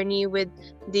journey with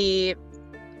the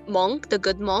monk, the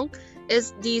good monk,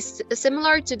 is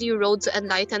similar to the road to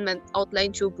enlightenment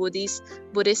outlined through Buddhist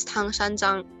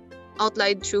Hangshanjang,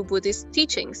 outlined through Buddhist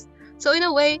teachings. So in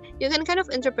a way, you can kind of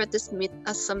interpret this myth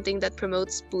as something that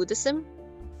promotes Buddhism.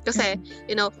 Kasi,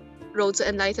 you know, road to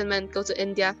enlightenment, go to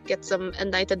India, get some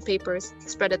enlightened papers,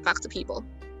 spread it back to people.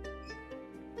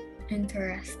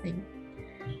 Interesting.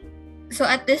 So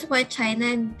at this point, China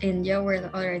and India were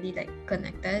already like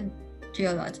connected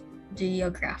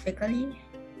geographically.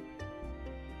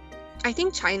 I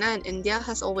think China and India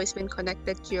has always been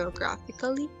connected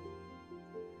geographically.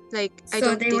 Like, So I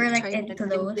don't they think were like China and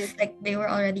close, India. like they were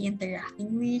already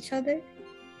interacting with each other.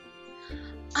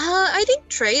 I think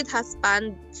trade has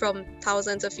spanned from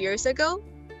thousands of years ago,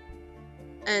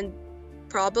 and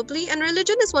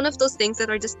religion is one of those things that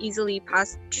are just easily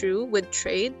passed through with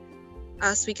trade,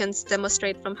 as we can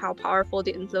demonstrate from how powerful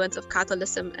the influence of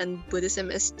Catholicism and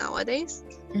Buddhism is nowadays.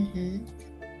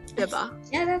 Diba?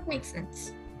 Yeah, that makes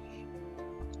sense.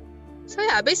 So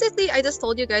yeah, basically I just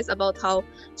told you guys about how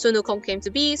Sun Wukong came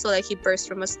to be. So like he burst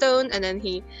from a stone, and then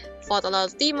he fought a lot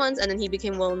of demons, and then he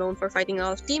became well known for fighting a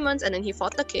lot of demons, and then he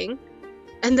fought the king,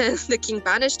 and then the king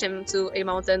banished him to a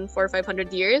mountain for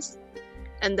 500 years,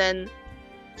 and then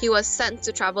he was sent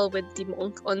to travel with the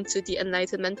monk onto the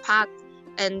enlightenment path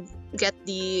and get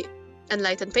the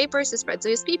enlightened papers to spread to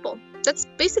his people. That's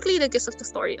basically the gist of the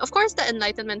story. Of course, the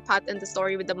enlightenment part in the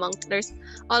story with the monk, there's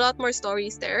a lot more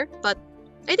stories there, but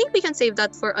I think we can save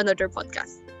that for another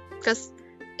podcast because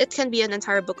it can be an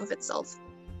entire book of itself.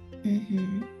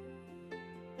 Mm-hmm.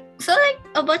 So like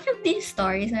a bunch of these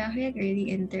stories are actually like, really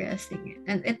interesting,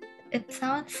 and it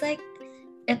sounds like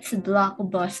it's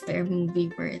blockbuster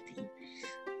movie worthy.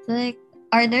 So like,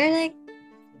 are there like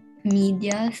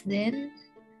medias then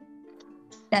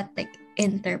that like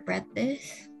interpret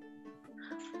this?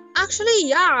 Actually,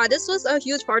 yeah, this was a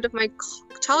huge part of my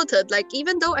childhood. Like,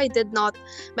 even though my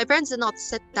parents did not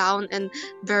sit down and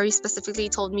very specifically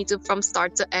told me to from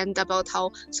start to end about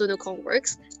how Sunukong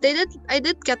works, I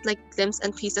did get like glimpses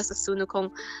and pieces of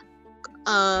Sunukong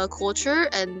culture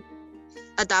and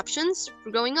adaptions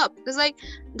growing up. Because like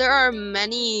there are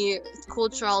many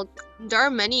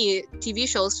TV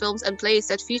shows, films, and plays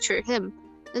that feature him.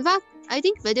 In fact, I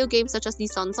think video games such as the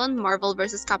Sansan, Marvel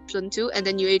vs. Capcom 2, and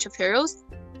the New Age of Heroes,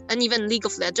 and even League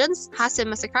of Legends has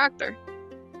him as a character.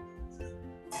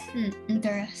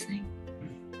 Interesting.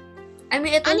 I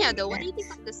mean, it Anya, though, what do you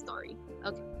think of this story?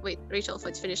 Okay, wait, Rachel,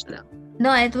 finish na lang.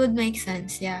 No, it would make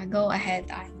sense. Yeah, go ahead,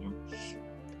 Anya.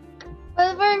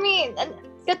 Well, for me,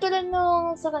 katulad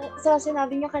nung sa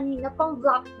sinabi niya kanina, pang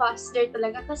blockbuster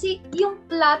talaga. Kasi yung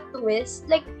plot twist,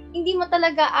 like, hindi mo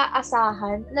talaga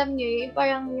aasahan. Alam niyo yun,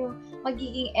 parang yung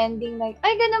magiging ending, like,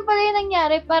 ay, ganun pala yung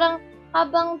nangyari. Parang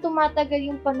habang tumatagal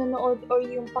yung panonood or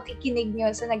yung pakikinig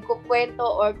niyo sa nagkukwento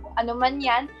or kung ano man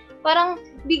yan, parang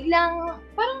biglang,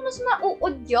 parang mas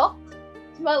mauudyok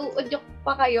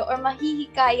pa kayo or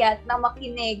mahihikayat na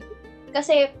makinig.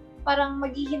 Kasi parang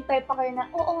maghihintay pa kayo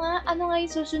na, oo nga, ano nga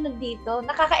yung susunod dito?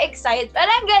 Nakaka-excite.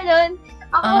 Parang ganun.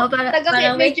 Ako,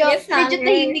 medyo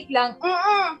tahimik lang.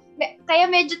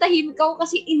 Kaya medyo tahimik ako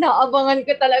kasi inaabangan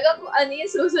ko talaga kung ano yung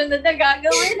susunod na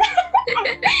gagawin.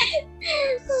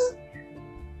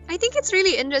 I think it's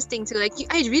really interesting too. Like,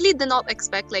 I really did not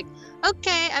expect, like,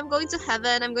 okay, I'm going to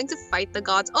heaven, I'm going to fight the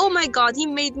gods. Oh my god, he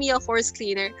made me a horse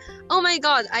cleaner. Oh my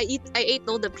god, I ate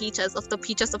all the peaches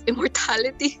of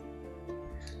immortality.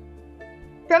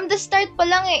 From the start pa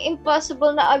lang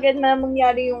impossible na agad na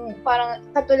mangyari yung parang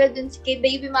katulad dun kay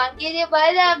Baby Monkey, di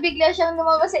ba? Na bigla siyang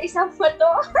lumabas sa isang photo.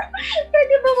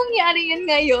 Pwede ba mangyari yun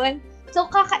ngayon? So,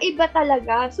 kakaiba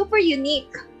talaga. Super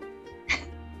unique.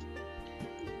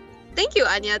 Thank you,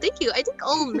 Anya. Thank you. I think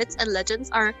all myths and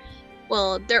legends are,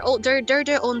 well, they're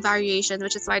their own variation,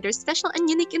 which is why they're special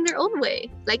and unique in their own way.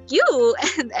 Like you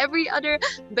and every other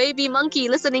baby monkey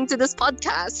listening to this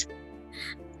podcast.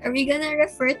 Are we gonna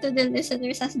refer to the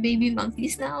listeners as baby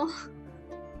monkeys now?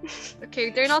 Okay,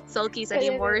 they're not sulkies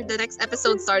anymore. The next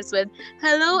episode starts with,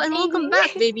 hello and welcome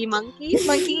back, baby monkeys.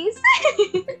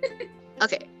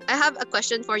 Okay, I have a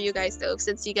question for you guys though,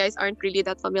 since you guys aren't really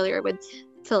that familiar with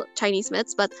Chinese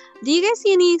myths, but do you guys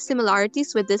see any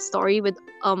similarities with this story with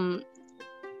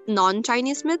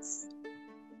non-Chinese myths?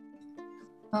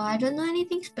 Oh, I don't know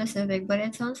anything specific, but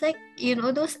it sounds like, you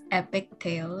know, those epic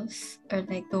tales, or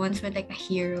like the ones with like a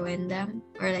hero in them,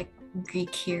 or like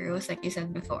Greek heroes, like you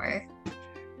said before.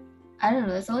 I don't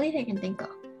know, that's the only thing I can think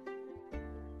of.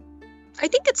 I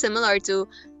think it's similar to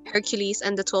Hercules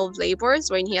and the 12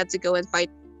 Labors when he had to go and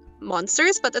fight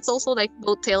monsters, but it's also like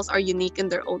both tales are unique in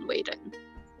their own way then.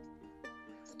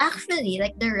 Actually,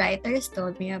 like the writers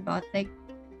told me about like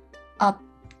a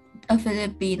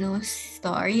Filipino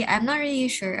story. I'm not really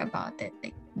sure about it.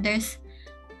 Like there's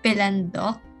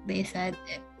Pilandok, they said,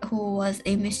 who was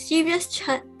a mischievous,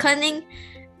 cunning,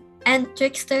 and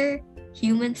trickster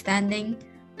human standing,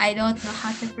 I don't know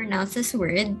how to pronounce this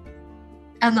word,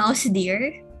 a mouse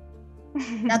deer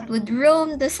that would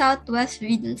roam the southwest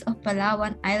regions of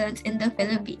Palawan Islands in the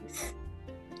Philippines.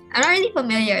 I'm not really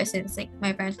familiar since like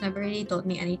my parents never really told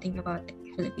me anything about like,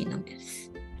 Filipino myths.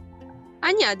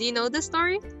 Anya, do you know this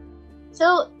story?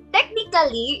 So,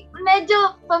 technically,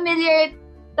 medyo familiar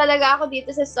talaga ako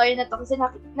dito sa story na to kasi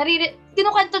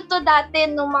kinukwento to dati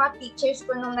nung mga teachers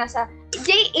ko nung nasa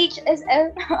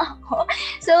JHSL ako.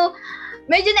 So,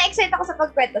 medyo na-excite ako sa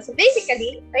pagkwento. So,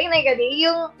 basically,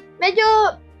 yung medyo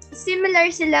similar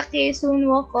sila kay Sun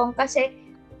Wukong kasi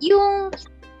yung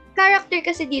character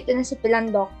kasi dito na si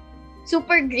Pilandok,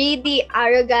 super greedy,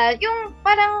 arrogant, yung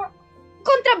parang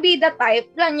kontrabida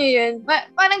type, lang nyo yun.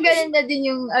 Parang ganun na din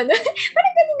yung,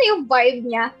 parang ganun na yung vibe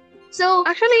niya. So,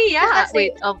 actually, yeah.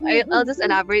 Wait, I'll just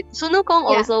elaborate. Sun Wukong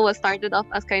also was started off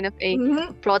as kind of a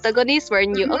protagonist where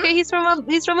okay, he's from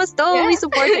a stone, we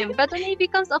support him. But then he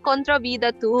becomes a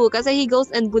kontrabida too, kasi he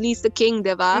goes and bullies the king,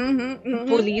 diba?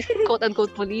 Police, quote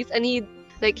unquote police, and he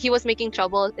was making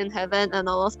trouble in heaven and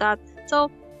all of that. So,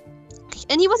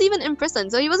 and he was even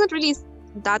imprisoned, so he wasn't really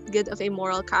that good of a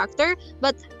moral character,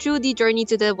 but through the journey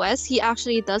to the west, he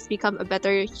actually does become a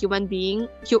better human being,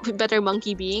 better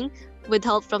monkey being, with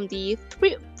help from the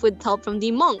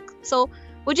monk. So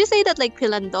would you say that like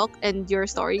Pilandok and your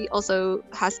story also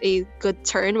has a good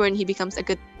turn when he becomes a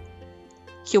good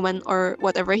human or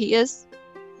whatever he is?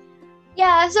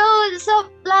 Yeah, so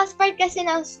last part kasi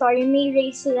ng story, may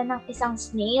raise sila ng isang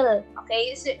snail.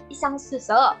 Okay? So, isang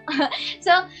suso.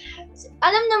 So,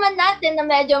 alam naman natin na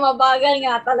medyo mabagal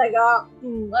nga talaga.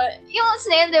 Yung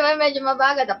snail, di ba, medyo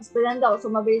mabagal. Tapos Pilandok,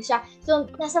 sumabilis siya.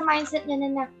 So, nasa mindset niya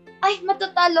na, ay,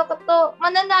 matatalo ko to.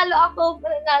 Mananalo ako.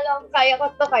 Kaya ko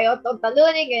to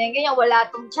talunin. Ganyan. Wala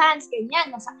tong chance.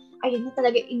 Ganyan. Ayun na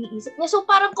talaga iniisip niya. So,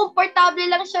 parang komportable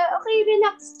lang siya. Okay,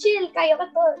 relax, chill. Kaya ko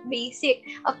to. Basic.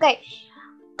 Okay.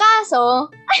 Kaso,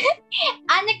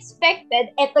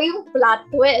 unexpected, ito yung plot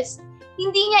twist.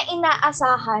 Hindi niya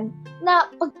inaasahan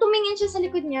na pag tumingin siya sa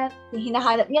likod niya,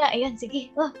 hinahanap niya, ayan, sige,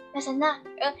 nasan na?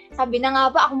 Sabi na nga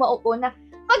ba, ako maupo na.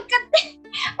 Pagkatingin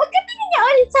niya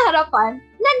ulit sa harapan,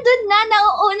 nandun na,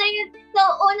 nauuna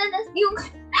na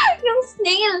yung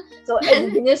snail. So,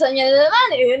 binisan niya na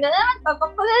naman, yun na naman,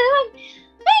 papakpala naman.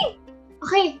 Hey!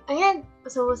 Okay, ayan.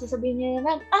 So, sasabihin niya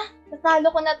naman, natalo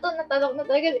ko na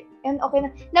talaga. And okay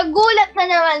na. Nagulat na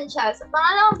naman siya. Sa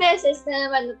pangalawang beses na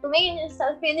naman, tumingin niya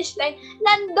sa finish line,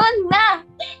 nandun na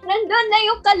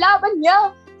yung kalaban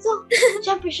niya. So,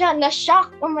 syempre siya,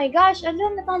 na-shock. Oh my gosh,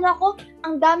 natalo ako.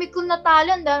 Ang dami kong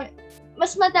natalo,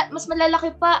 mas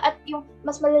malalaki pa at yung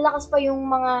mas malalakas pa yung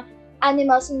mga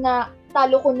animals na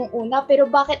talo ko nung una, pero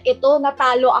bakit ito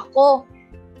natalo ako?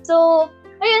 So,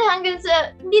 ayun, hanggang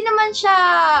sa hindi naman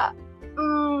siya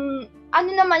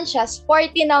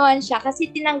sporty naman siya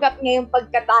kasi tinanggap niya yung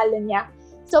pagkatalo niya.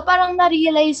 So, parang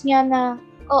na-realize niya na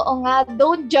oo nga,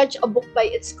 don't judge a book by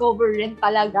its cover rin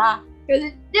talaga.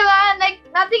 Kasi, di ba, like,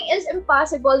 nothing is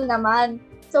impossible naman.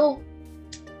 So,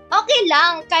 okay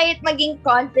lang kahit maging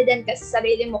confident ka sa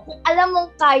sarili mo. Kung alam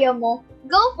mong kaya mo,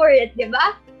 go for it, di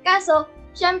ba? Kaso,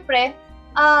 syempre,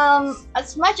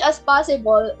 as much as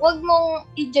possible, wag mong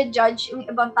i-judge yung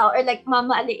ibang tao or like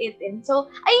mamaliitin.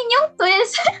 So, ayun yung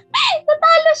twist.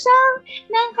 Natalo siya.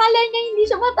 Nakakala niya hindi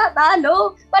siya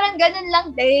matatalo. Parang ganun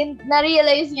lang din.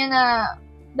 Na-realize niya na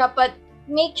dapat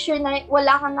make sure na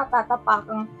wala kang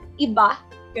natatapakang iba.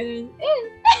 Ganun.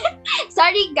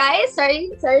 Sorry guys.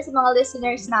 Sorry sa mga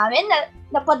listeners namin.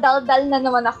 Napadaldal na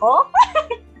naman ako.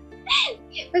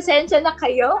 Pasensya na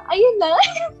kayo. Ayun lang.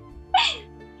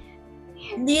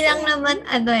 Hindi lang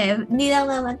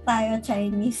naman tayo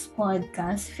Chinese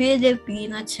podcast.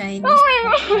 Filipino Chinese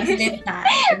podcast din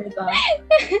tayo, diba?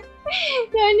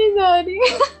 Sorry.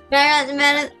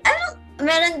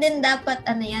 Meron din dapat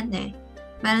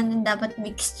meron din dapat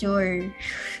mixture.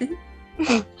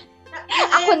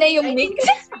 Ako na yung mix.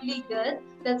 It's really good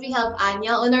that we have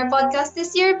Anya on our podcast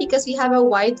this year because we have a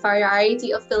wide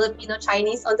variety of Filipino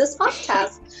Chinese on this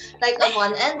podcast. Like on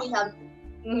one end, we have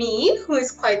me, who is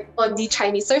quite on the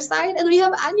Chineser side, and we have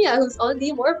Anya, who's on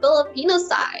the more Filipino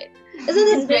side.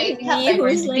 Isn't it great? We have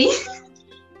diversity.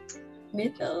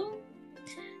 Middle.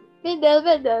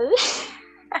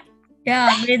 Yeah,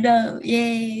 middle.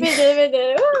 Yay.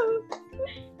 Middle.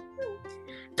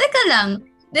 Teka lang,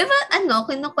 di ba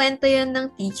kinukwento yun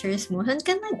ng teachers mo? Saan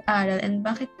ka nag-aral and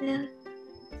bakit na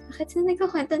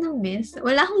nagkukwento ng miss?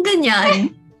 Wala akong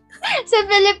ganyan. Sa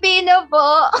Filipino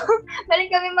po, meron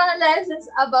kami mga lessons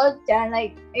about dyan,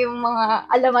 like, yung mga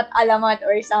alamat-alamat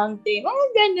or something. Mga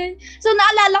ganun. So,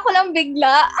 naalala ko lang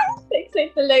bigla.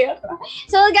 Excited tuloy ako.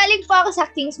 So, galing po ako sa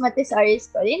King's Montessori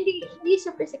School. Hindi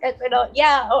super sikat, pero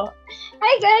yeah,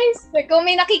 Hi guys! Kung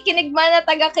may nakikinig man na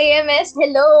taga-KMS,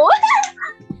 hello!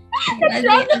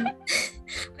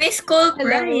 May school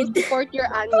pride. Support your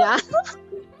Anya.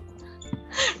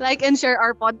 Like and share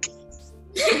our podcast.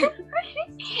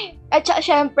 At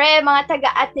syempre, mga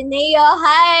taga-Ateneo,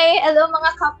 hi! Hello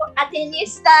mga kapong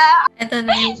Atenista! Ito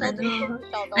na yung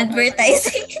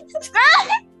advertising.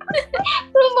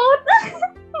 Promote!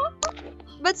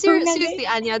 But seriously,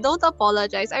 Anya, don't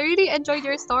apologize. I really enjoyed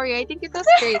your story. I think it was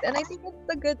great. And I think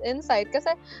it's a good insight.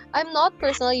 Kasi I'm not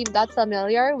personally that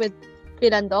familiar with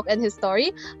Pilandok and his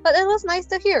story. But it was nice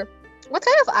to hear. What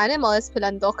kind of animal is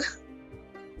Pilandok?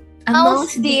 A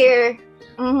mouse deer.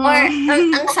 Mm-hmm. Or,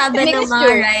 ang sabi ng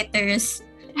mga writers.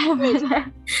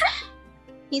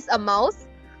 He's a mouse,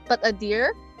 but a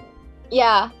deer?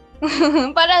 Yeah.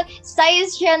 Parang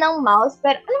size siya ng mouse,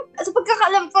 pero sa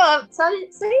pagkakalam ko, size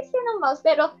siya ng mouse,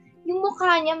 pero yung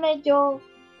mukha niya medyo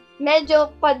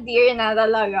pa-deer na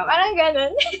talaga. Parang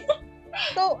ganun.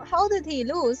 So, how did he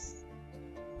lose?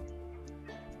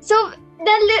 So,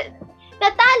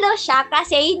 natalo siya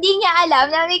kasi hindi niya alam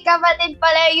na may kapatid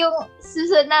pala yung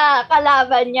susunod na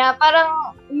kalaban niya.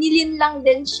 Parang nilin lang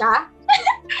din siya.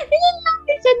 Nilin lang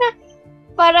din siya na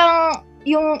parang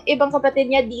yung ibang kapatid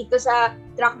niya dito sa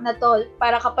truck na to,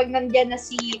 para kapag nandiyan na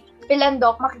si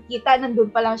Pilandok, makikita, nandun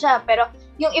pa lang siya. Pero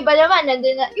yung iba naman,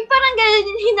 nandun na, yung parang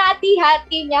ganun,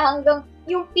 hinati-hati niya hanggang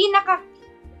yung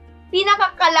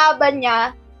pinakakalaban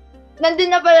niya,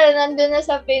 nandun na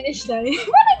sa finish line.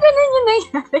 Parang ganun yung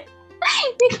nangyari.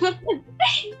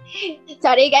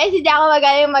 Sorry guys, hindi ako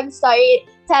magaling mag-story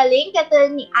telling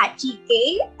katulad ni Achi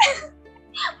K.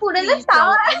 Puro na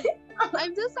tawa.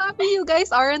 I'm just happy you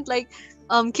guys aren't like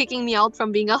kicking me out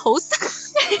from being a host.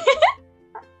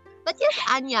 But yes,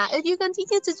 Anya, if you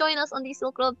continue to join us on the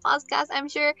Silk Road podcast, I'm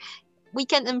sure we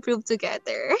can improve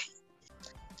together.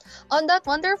 On that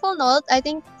wonderful note, I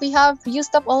think we have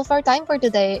used up all of our time for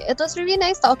today. It was really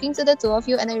nice talking to the two of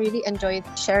you, and I really enjoyed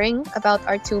sharing about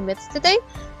our two myths today.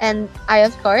 And I,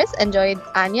 of course, enjoyed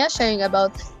Anya sharing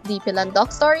about the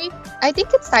Pilandok story. I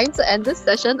think it's time to end this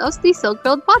session of the Silk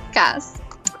Road podcast.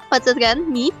 Once again,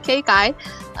 me, Kay Kai,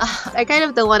 I kind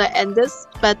of don't want to end this,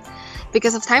 but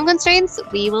because of time constraints,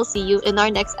 we will see you in our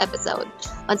next episode.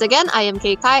 Once again, I am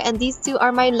Kay Kai, and these two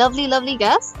are my lovely, lovely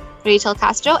guests, Rachel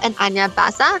Castro and Anya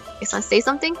Basa. You want to say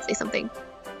something? Say something.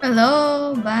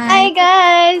 Hello, bye. Hi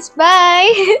guys,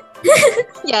 bye.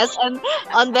 Yes, and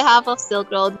on behalf of Silk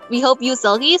Road, we hope you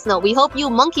Silkies, we hope you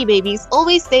monkey babies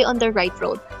always stay on the right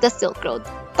road, the Silk Road.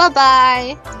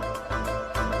 Bye-bye.